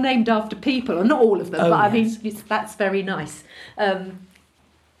way they're all named after people, or not all of them, but I yes. mean, that's very nice.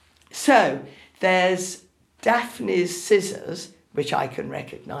 So there's Daphne's scissors, which I can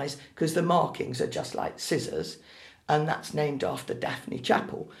recognise because the markings are just like scissors, and that's named after Daphne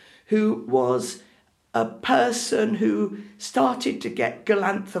Chapel, who was a person who started to get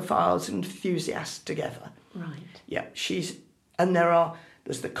galanthophiles and enthusiasts together. Right. Yeah,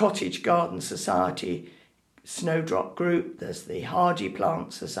 there's the Cottage Garden Society Snowdrop Group, there's the Hardy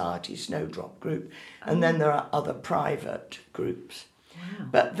Plant Society Snowdrop Group, and then there are other private groups. Wow.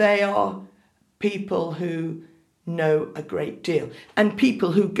 But they are people who know a great deal, and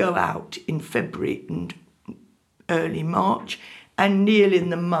people who go out in February and early March and kneel in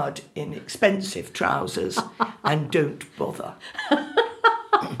the mud in expensive trousers and don't bother.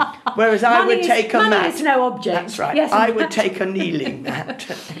 Whereas I would take a mat. Money is no object. That's right. Yes, I would take a kneeling mat.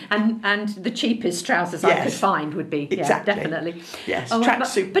 and the cheapest trousers I could find would be, exactly. definitely. Yes, Oh,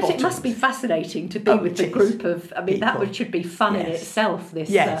 tracksuit but bottoms. it must be fascinating to be with the it group is. of, I mean, that People. should be fun in Yes. itself, this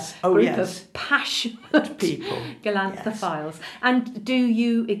Yes. group yes. of passionate People. galanthophiles. And do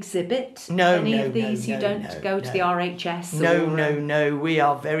you exhibit any of these? You don't go to the RHS? No. We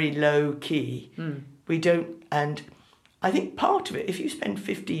are very low key. We don't, and I think part of it, if you spend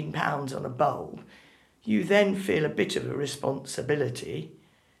 £15 on a bulb, you then feel a bit of a responsibility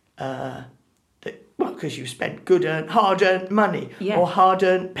because you spent hard-earned money or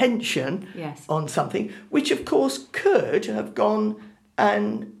hard-earned pension on something, which of course could have gone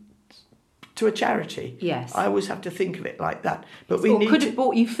and to a charity. Yes. I always have to think of it like that. But we or need could have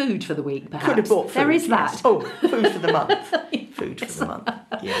bought you food for the week, perhaps. Could have bought food. There is yes. that. Oh, food for the month. Food for the month.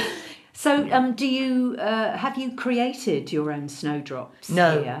 Yes. So, do you have you created your own snowdrops?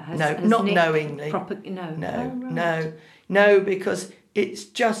 No, here? not Nick knowingly. No, because it's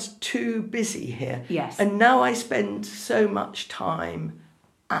just too busy here. Yes. And now I spend so much time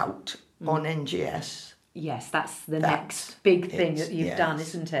out on NGS. Yes, that's the next big thing that you've done,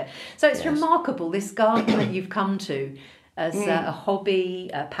 isn't it? So it's Yes. remarkable, this garden that you've come to as a hobby,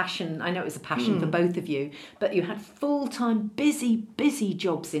 a passion. I know it was a passion for both of you, but you had full-time, busy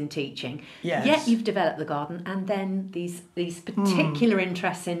jobs in teaching. Yes. Yet you've developed the garden, and then these particular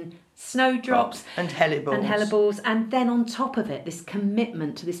interests in snowdrops and hellebores. And then on top of it, this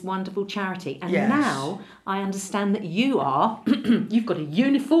commitment to this wonderful charity. And Yes. now I understand that you've got a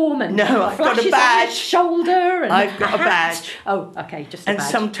uniform and No, I've got a flashes on badge. your shoulder and I've got a hat. badge. Oh, okay, just a And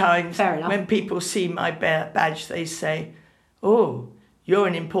badge. sometimes Fair enough. when people see my badge, they say, "Oh, you're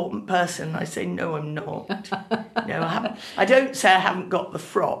an important person." I say, "No, I'm not. No, I haven't. I don't say I haven't got the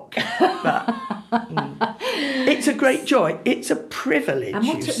frock, but it's a great joy. It's a privilege." And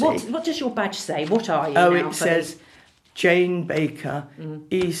you see. what does your badge say? What are you Oh, now? it says Jane Baker,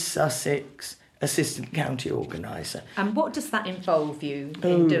 East Sussex Assistant County Organiser. And what does that involve you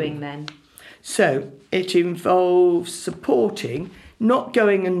in doing then? So it involves supporting, not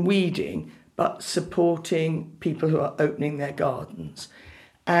going and weeding, but supporting people who are opening their gardens.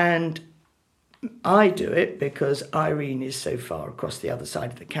 And I do it because Irene is so far across the other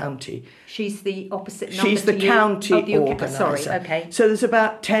side of the county. She's the opposite number She's the to you? county Oh, organiser. Sorry, okay. So there's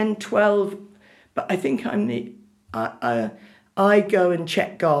about 10, 12, but I think I'm the... I go and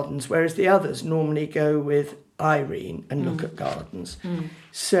check gardens, whereas the others normally go with Irene and look at gardens.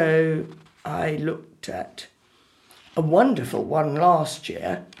 So I looked at a wonderful one last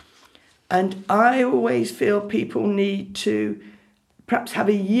year, and I always feel people need to perhaps have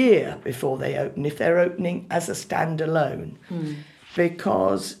a year before they open, if they're opening as a standalone,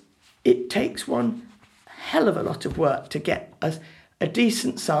 because it takes one hell of a lot of work to get a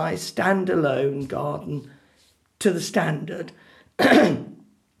decent sized standalone garden to the standard.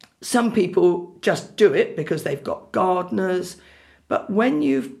 Some people just do it because they've got gardeners, but when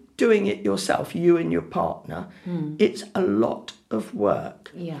you're doing it yourself, you and your partner, it's a lot of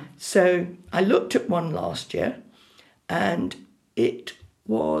work. Yeah. So I looked at one last year and it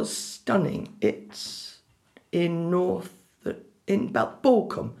was stunning. It's in about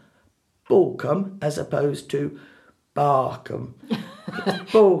Balcombe as opposed to Barkham.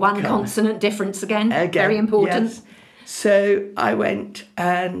 One consonant difference again. Very important. Yes. So I went,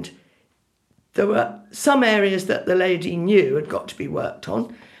 and there were some areas that the lady knew had got to be worked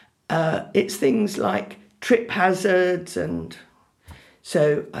on. It's things like trip hazards, and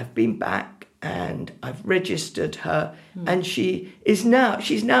so I've been back and I've registered her, and she's now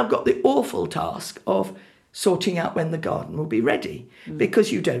got the awful task of sorting out when the garden will be ready,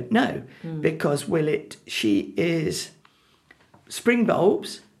 because you don't know, because she is spring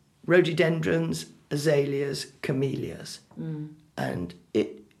bulbs, rhododendrons, azaleas, camellias, and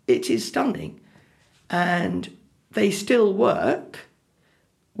it is stunning, and they still work,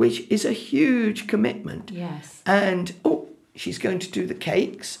 which is a huge commitment. Yes. And she's going to do the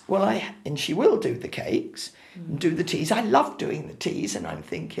cakes. And she will do the cakes and do the teas. I love doing the teas, and I'm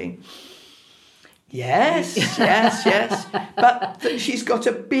thinking, yes. But she's got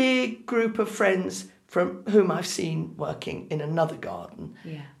a big group of friends from whom I've seen working in another garden,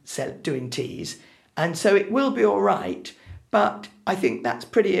 doing teas. And so it will be all right, but I think that's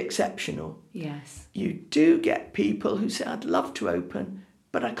pretty exceptional. Yes. You do get people who say, "I'd love to open,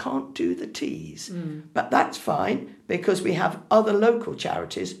 but I can't do the teas." But that's fine, because we have other local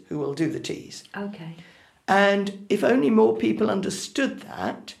charities who will do the teas. Okay. And if only more people understood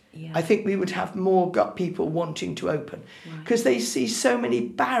that, I think we would have more people wanting to open, because they see so many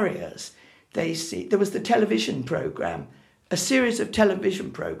barriers. There was the television programme, a series of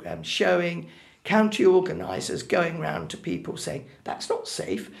television programmes showing county organisers going round to people saying, "That's not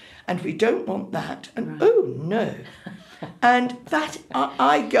safe, and we don't want that," and oh no. And that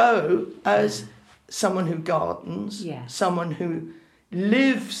I go as someone who gardens, someone who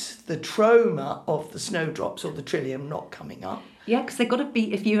lives the trauma of the snowdrops or the trillium not coming up. Yeah, because they've got to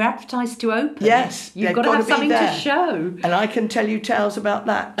be, if you're advertised to open, you've got to have something to show. And I can tell you tales about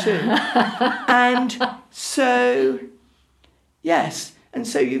that too. And so, yes. And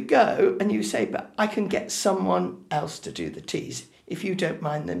so you go and you say, "But I can get someone else to do the teas if you don't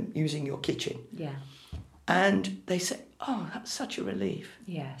mind them using your kitchen." Yeah. And they say, "Oh, that's such a relief."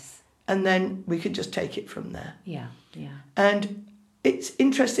 Yes. And then we can just take it from there. Yeah. And it's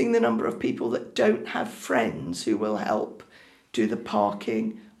interesting the number of people that don't have friends who will help do the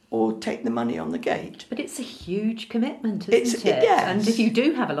parking or take the money on the gate. But it's a huge commitment, isn't it? Yes. And if you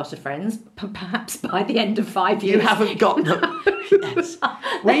do have a lot of friends, perhaps by the end of 5 years... You haven't got them. Yes.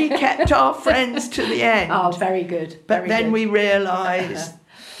 We kept our friends to the end. Oh, very good. But then we realised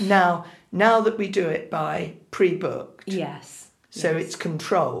now that we do it by pre-booked. Yes. So it's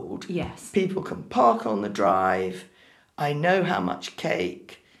controlled. Yes. People can park on the drive. I know how much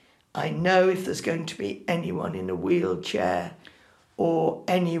cake. I know if there's going to be anyone in a wheelchair or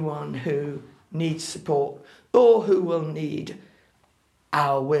anyone who needs support or who will need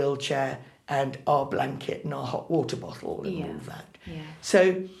our wheelchair and our blanket and our hot water bottle and all that. Yeah.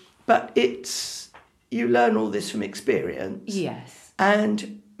 So, but you learn all this from experience. Yes.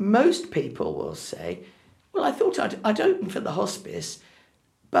 And most people will say, well, I thought I'd open for the hospice,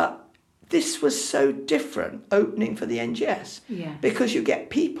 but this was so different opening for the NGS. Yeah. Because you get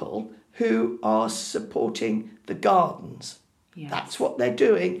people who are supporting the gardens. Yes. That's what they're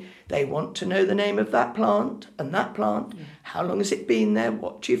doing. They want to know the name of that plant and that plant. Yeah. How long has it been there?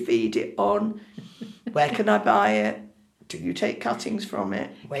 What do you feed it on? Where can I buy it? Do you take cuttings from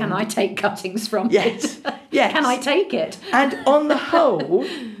it? Can I take cuttings from it? Yes. Yes. Can I take it? And on the whole,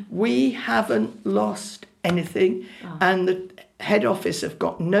 we haven't lost anything. Oh. And the head office have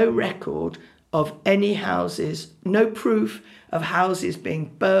got no record of any houses, no proof of houses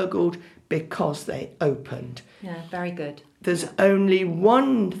being burgled because they opened. Yeah, very good. There's only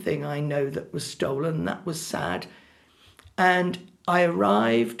one thing I know that was stolen, and that was sad. And I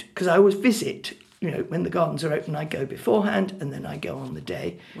arrived, because I always visit, when the gardens are open, I go beforehand and then I go on the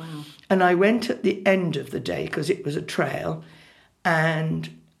day. Wow. And I went at the end of the day because it was a trail, and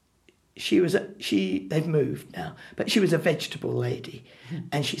they've moved now, but she was a vegetable lady.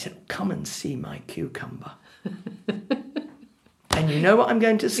 And she said, come and see my cucumber. And you know what I'm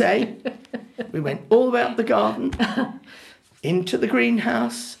going to say? We went all the way up the garden, into the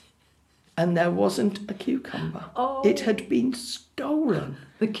greenhouse, and there wasn't a cucumber. Oh. It had been stolen.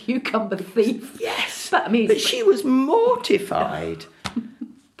 The cucumber thief. Yes. But she was mortified.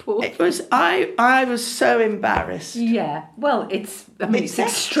 It was. I was so embarrassed. Yeah. Well, it's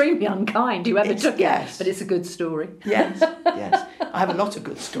extremely unkind whoever took it, but it's a good story. Yes. Yes. I have a lot of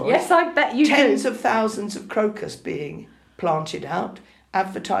good stories. Yes, I bet you do. Tens of thousands of crocus being planted out,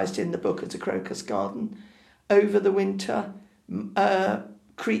 advertised in the book as a crocus garden. Over the winter,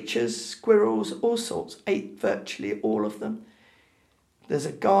 creatures, squirrels, all sorts, ate virtually all of them. There's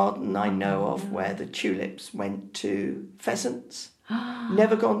a garden I know of where the tulips went to pheasants.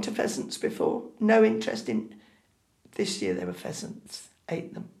 Never gone to pheasants before. No interest in... This year there were pheasants.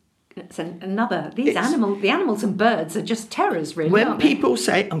 Ate them. It's the animals and birds are just terrors, really. When people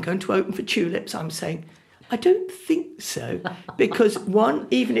say, I'm going to open for tulips, I'm saying, I don't think so. Because one,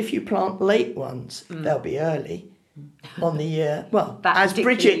 even if you plant late ones, they'll be early on the year. Well, as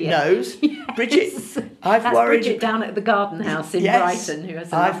Bridget knows. Yes. Bridget, That's Bridget down at the garden house in Brighton, who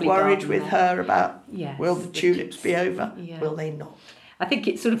has a lovely garden. I've worried with her about, yes, will the tulips be over? Yeah. Will they not? I think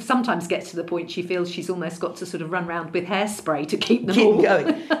it sort of sometimes gets to the point she feels she's almost got to sort of run round with hairspray to keep them all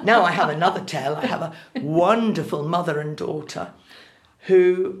going. Now I have another tale. I have a wonderful mother and daughter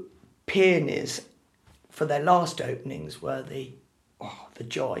who peonies for their last openings were the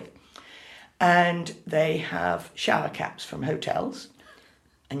joy. And they have shower caps from hotels.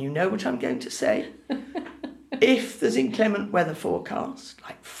 And you know what I'm going to say? If there's inclement weather forecast,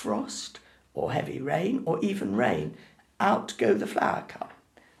 like frost or heavy rain or even rain, out go the flower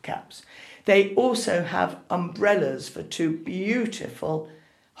caps. They also have umbrellas for two beautiful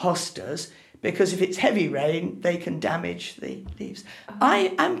hostas, because if it's heavy rain, they can damage the leaves. Oh.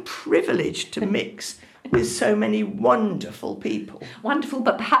 I am privileged to mix with so many wonderful people. Wonderful,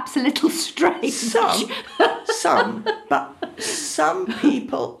 but perhaps a little strange. Some, but some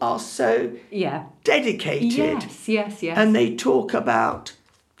people are so dedicated. Yes. And they talk about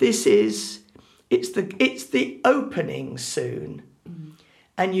it's the opening soon.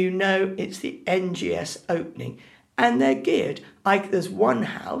 And it's the NGS opening. And they're geared. There's one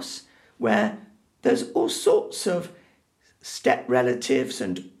house where there's all sorts of step relatives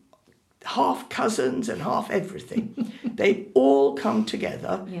and half cousins and half everything. They all come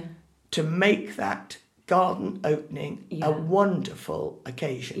together to make that garden opening a wonderful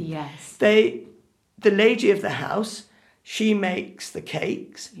occasion. Yes. The lady of the house, she makes the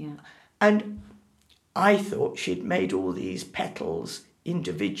cakes. Yeah. And I thought she'd made all these petals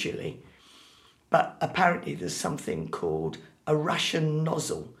individually, but apparently there's something called a Russian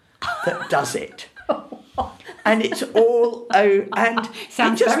nozzle that does it. And it's all and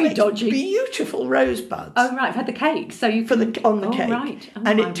sounds it just very makes dodgy. Beautiful rosebuds. Oh right, I've had the cake, so you can... on the oh, cake. Right. Oh,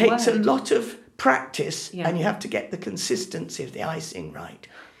 and my it takes word. a lot of practice, Yeah. and you have to get the consistency of the icing right.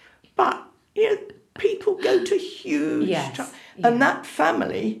 But people go to huge, Yes, and yeah. that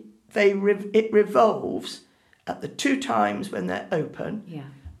family it revolves at the 2 times when they're open.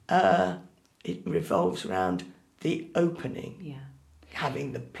 Yeah. It revolves around the opening. Yeah.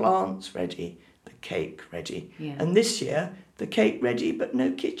 Having the plants ready, the cake ready. Yeah. And this year, the cake ready, but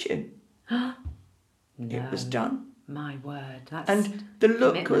no kitchen. No. It was done. My word. That's And the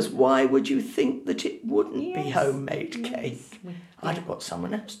look commitment. was, why would you think that it wouldn't be Yes, homemade yes. cake? Yeah. I'd have got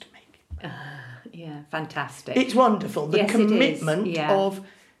someone else to make it. Yeah, fantastic. It's wonderful. The Yes, it is. commitment Yeah. of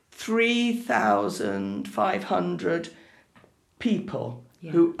 3,500 people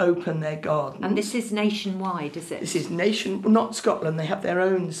who open their gardens. And this is nationwide, is it? This is not Scotland, they have their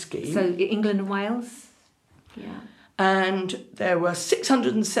own scheme. So England and Wales? Yeah. And there were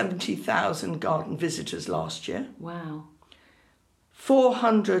 670,000 garden visitors last year, Wow.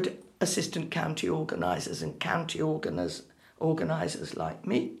 400 assistant county organisers and county organisers like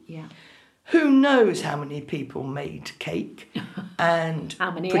me. Yeah. Who knows how many people made cake and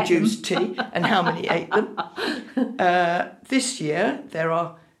How many produced tea and how many ate them. This year there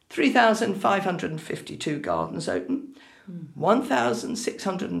are 3,552 gardens open,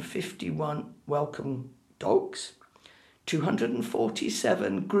 1,651 welcome dogs,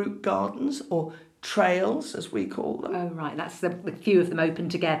 247 group gardens or trails as we call them. Oh, right. That's the few of them open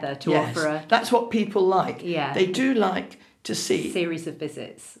together to offer a That's what people like. Yeah. They do like to see series of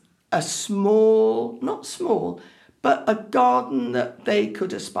visits. a small, not small, but a garden that they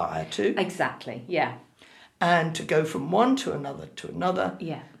could aspire to, Exactly. Yeah. and to go from one to another.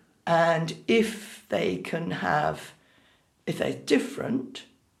 Yeah. And if they're different,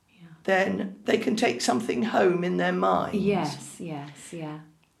 then they can take something home in their minds. Yes. Yes. Yeah.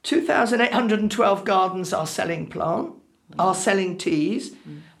 2,812 gardens are selling teas,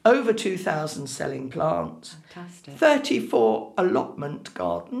 over 2,000 selling plants, Fantastic. 34 allotment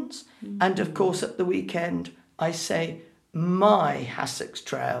gardens, and of course at the weekend I say my Hassocks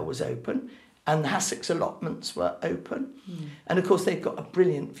Trail was open and the Hassocks allotments were open, and of course they've got a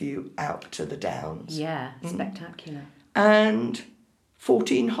brilliant view out to the downs. Yeah. Spectacular. And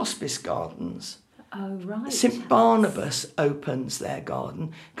 14 hospice gardens. Oh, right. St Barnabas opens their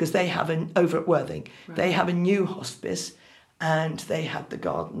garden because they have over at Worthing, they have a new hospice and they had the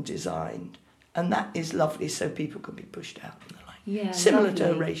garden designed, and that is lovely, so people can be pushed out and the like. Yeah, Similar to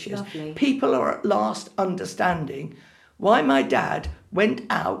lovely, Horatius. lovely. People are at last understanding why my dad went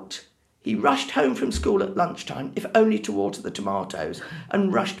out. He rushed home from school at lunchtime, if only to water the tomatoes,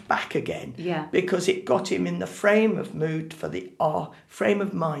 and rushed back again. Yeah. Because it got him in the frame of mind for the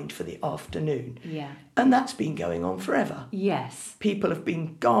afternoon. Yeah. And that's been going on forever. Yes. People have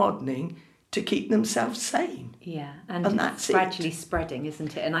been gardening to keep themselves sane. Yeah. And that's it's it. gradually spreading,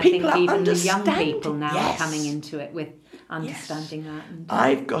 isn't it? And I People think are even the young understanding. people now Yes. are coming into it with understanding that. And,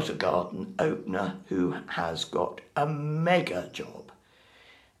 I've got a garden opener who has got a mega job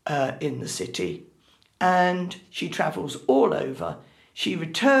in the city, and she travels all over. She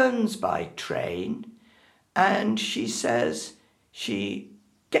returns by train, and she says she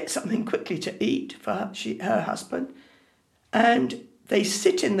gets something quickly to eat for her husband, and they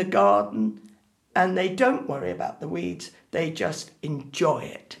sit in the garden and they don't worry about the weeds, they just enjoy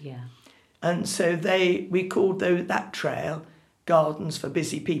it. yeah. And so we called that trail Gardens for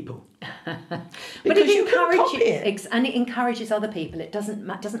Busy People. But it you can copy it. and it encourages other people. It doesn't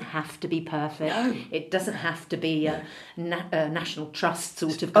have to be perfect. No. It doesn't have to be a National Trust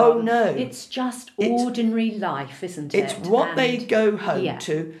sort of Oh, garden. no. It's just ordinary life, isn't It's it? what they go home yeah.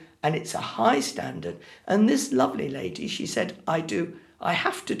 to, and it's a high standard. And this lovely lady, she said, I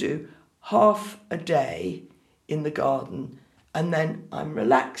have to do half a day in the garden, and then I'm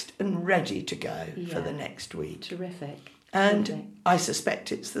relaxed and ready to go for the next week. Terrific. And Terrific. I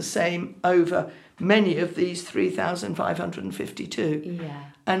suspect it's the same over many of these 3,552. Yeah.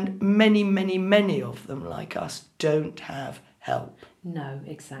 And many, many, many of them, like us, don't have help. No,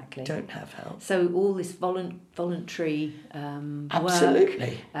 exactly. Don't have help. So all this voluntary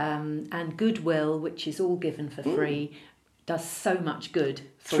Absolutely. work and goodwill, which is all given for free, does so much good.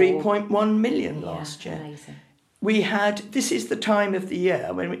 3.1 million last year. Amazing. This is the time of the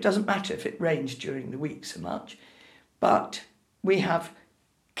year when it doesn't matter if it rains during the week so much, but we have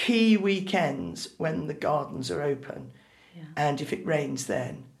key weekends when the gardens are open, and if it rains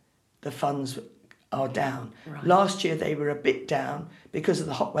then, the funds are down. Right. Last year they were a bit down because of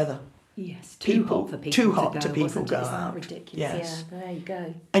the hot weather. Yes, too hot for people too hot to to go, people wasn't go it? Isn't that out. ridiculous? Yes. Yeah, there you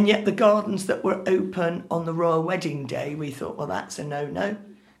go. And yet the gardens that were open on the royal wedding day, we thought, well, that's a no-no,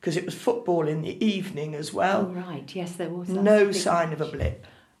 because it was football in the evening as well. Oh, right, yes, there was. No big sign of a match. blip.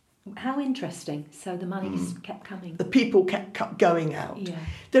 How interesting. So the money kept coming. The people kept going out. Yeah.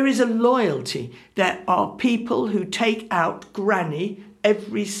 There is a loyalty. There are people who take out Granny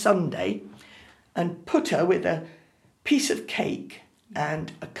every Sunday and put her with a piece of cake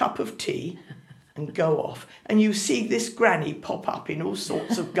and a cup of tea and go off. And you see this Granny pop up in all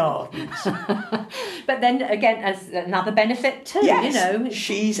sorts of gardens. But then again, as another benefit too, Yes, you know.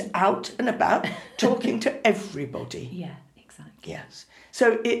 she's out and about talking to everybody. Yeah, exactly. Yes.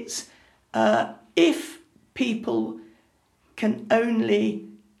 So it's, if people can only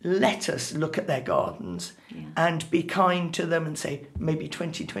let us look at their gardens and be kind to them and say, maybe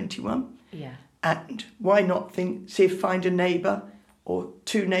 2021. Yeah. And why not find a neighbour or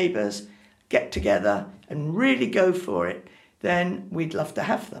two neighbours, get together and really go for it, then we'd love to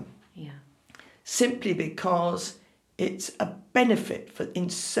have them. Yeah. Simply because it's a benefit in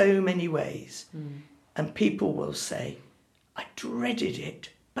so many ways. And people will say, I dreaded it,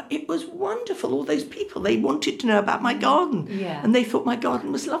 but it was wonderful. All those people, they wanted to know about my garden. Yeah. And they thought my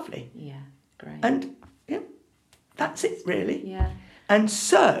garden was lovely. Yeah, great. And yeah, that's it really. Yeah. And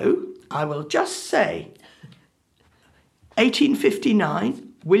so, I will just say,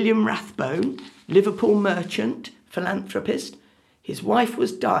 1859, William Rathbone, Liverpool merchant, philanthropist, his wife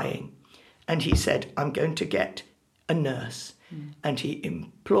was dying, and he said, I'm going to get a nurse. And he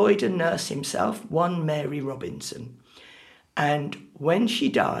employed a nurse himself, one Mary Robinson. And when she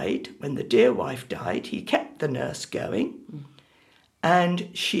died, when the dear wife died, he kept the nurse going, and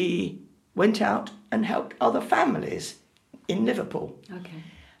she went out and helped other families in Liverpool. Okay.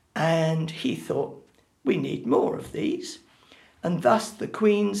 And he thought, we need more of these. And thus the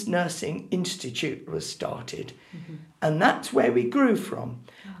Queen's Nursing Institute was started. And that's where we grew from.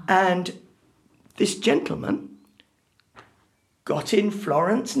 And this gentleman got in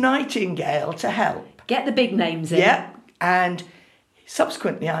Florence Nightingale to help. Get the big names in. Yeah. And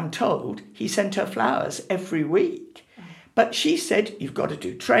subsequently, I'm told, he sent her flowers every week. But she said, you've got to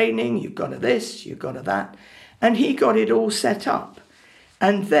do training, you've got to this, you've got to that. And he got it all set up.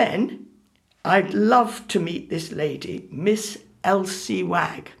 And then I'd love to meet this lady, Miss Elsie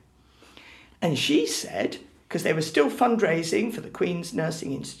Wagg. And she said, because they were still fundraising for the Queen's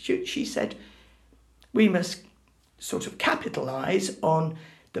Nursing Institute, she said, we must sort of capitalise on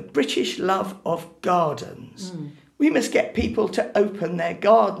the British love of gardens. We must get people to open their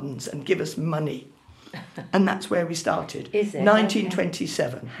gardens and give us money. And that's where we started. Is it?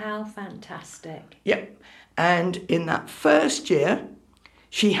 1927. Okay. How fantastic. Yep. And in that first year,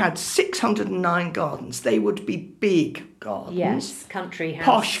 she had 609 gardens. They would be big gardens. Yes, country house.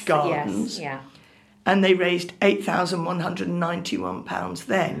 Posh gardens. Yes, yeah. And they raised £8,191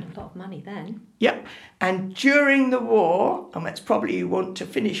 then. A lot of money then. Yep. And during the war, and that's probably you want to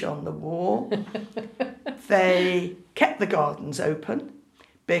finish on the war, they kept the gardens open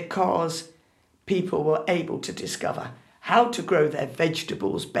because people were able to discover how to grow their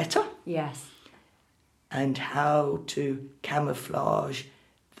vegetables better. Yes. And how to camouflage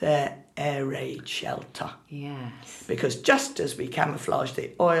their air raid shelter. Yes. Because just as we camouflaged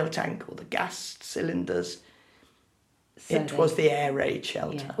the oil tank or the gas cylinders, it was the air raid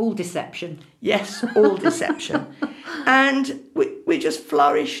shelter. Yeah, all deception. Yes, all deception. And we just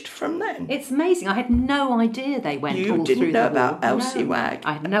flourished from then. It's amazing. I had no idea they went You all didn't through know the war. about Elsie No. Wagg?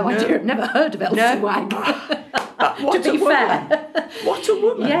 I had no idea. I've never heard of Elsie Wagg. But what To a be woman. fair. What a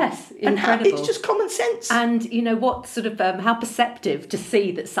woman. Yes, And incredible. it's just common sense. And you know what sort of how perceptive to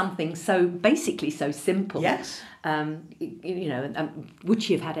see that something so basically so simple. Yes. You know, would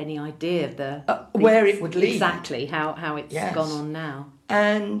she have had any idea of the where it would lead? Exactly how it's Yes. gone on now.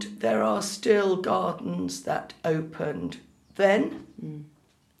 And there are still gardens that opened then,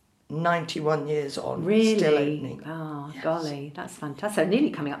 91 years on, Really? still opening. Oh, Yes. golly, that's fantastic. So nearly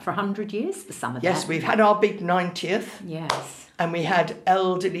coming up for 100 years for some of Yes, that. we've had our big 90th, Yes. and we had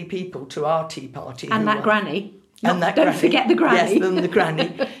elderly people to our tea party. And who that were- granny. And Not- that don't granny. forget the granny. Yes, and the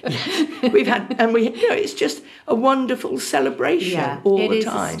granny. Yes. We've had, and it's just a wonderful celebration all the It is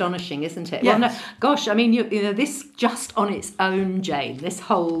time. astonishing, isn't it? Yes. Well, no, gosh, I mean, you know, this just on its own, Jane, this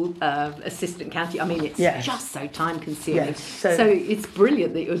whole assistant county, I mean, it's Yes. just so time-consuming. Yes, So, so- it's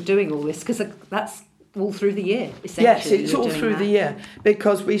brilliant that you're doing all this, because that's all through the year, essentially. Yes, it's you're all doing through that. the year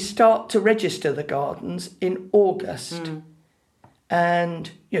because we start to register the gardens in August.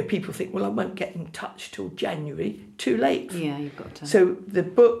 And, people think, well, I won't get in touch till January. Too late. Yeah, you've got to. So the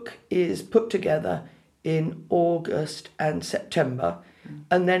book is put together in August and September.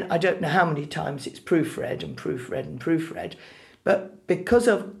 And then I don't know how many times it's proofread and proofread and proofread. But because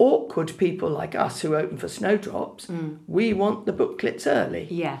of awkward people like us who open for Snowdrops, we want the booklets early.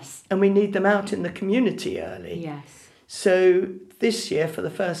 Yes. And we need them out in the community early. Yes. So this year, for the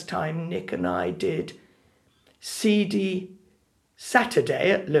first time, Nick and I did CD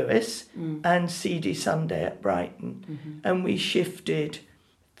Saturday at Lewes and CD Sunday at Brighton. And we shifted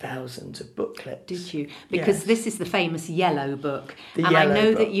thousands of booklets. Did you? Because this is the famous yellow book. The and yellow I know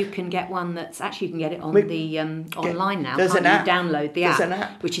book. that you can get one that's actually, you can get it on the online now. There's Can't an you app. download the There's app, an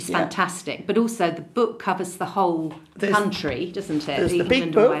app, which is yeah. fantastic. But also the book covers the whole country, doesn't it? There's the England big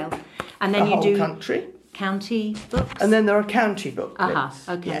and book, Wales. And then the you whole do country. county books. And then there are county booklets.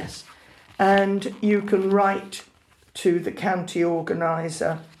 Okay. Yes. And you can write to the county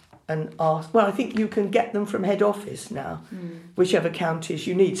organiser and ask. Well, I think you can get them from head office now, whichever counties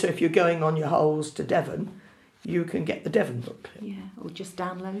you need. So if you're going on your holes to Devon, you can get the Devon booklet. Yeah, or just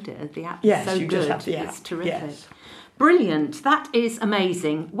download it. The app Yes, is so you good. just have the app. It's terrific. Yes. Brilliant. That is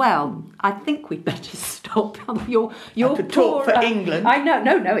amazing. Well, I think we'd better stop. Your I could talk for England. I know.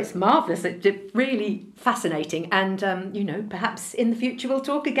 No, it's marvellous. It's really fascinating. And, perhaps in the future we'll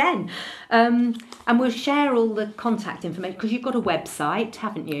talk again. And we'll share all the contact information because you've got a website,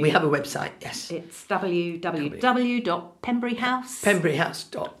 haven't you? We have a website, yes. It's www.pemburyhouse. Pemburyhouse.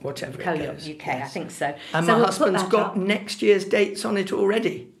 Whatever it goes. .uk, Yes. I think so. And So my we'll put husband's that got up. next year's dates on it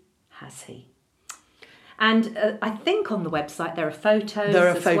already. Has he? And I think on the website there are photos There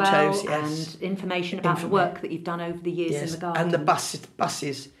are as photos, well, yes. and information about the work that you've done over the years in the garden. And the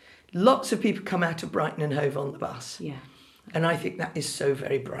buses. Lots of people come out of Brighton and Hove on the bus. Yeah. And I think that is so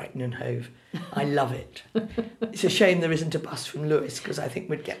very Brighton and Hove. I love it. It's a shame there isn't a bus from Lewes because I think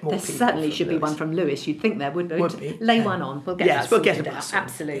we'd get more There people. certainly from should be Lewes. one from Lewes. You'd think there would be. Would be, Lay yeah. one on. We'll get Yes, that we'll get sorted a bus out. on,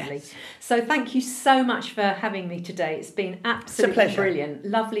 Absolutely. yes. So thank you so much for having me today. It's been absolutely pleasure. brilliant.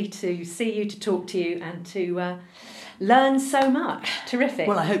 Lovely to see you, to talk to you, and to learn so much. Terrific.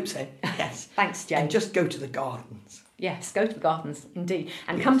 Well, I hope so, yes. Thanks, Jane. And just go to the gardens. Yes, go to the gardens, indeed.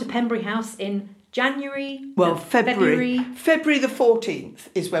 And come to Pembury House in January? Well, No, February the 14th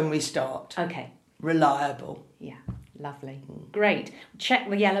is when we start. Okay. Reliable. Yeah, lovely. Great. Check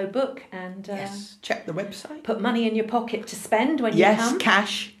the yellow book and Yes, check the website. put money in your pocket to spend when you come.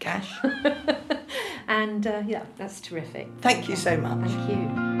 Yes, cash. And yeah, that's terrific. Thank you so much. Thank you.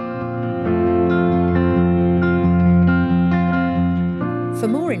 For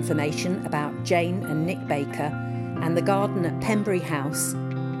more information about Jane and Nick Baker and the garden at Pembury House,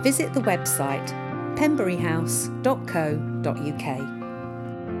 visit the website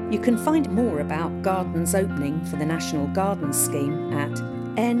pemburyhouse.co.uk. You can find more about gardens opening for the National Garden Scheme at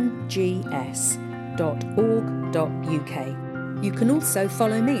ngs.org.uk. You can also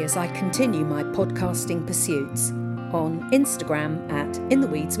follow me as I continue my podcasting pursuits on Instagram at In the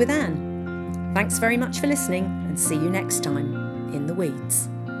Weeds with Anne. Thanks very much for listening and see you next time in the Weeds.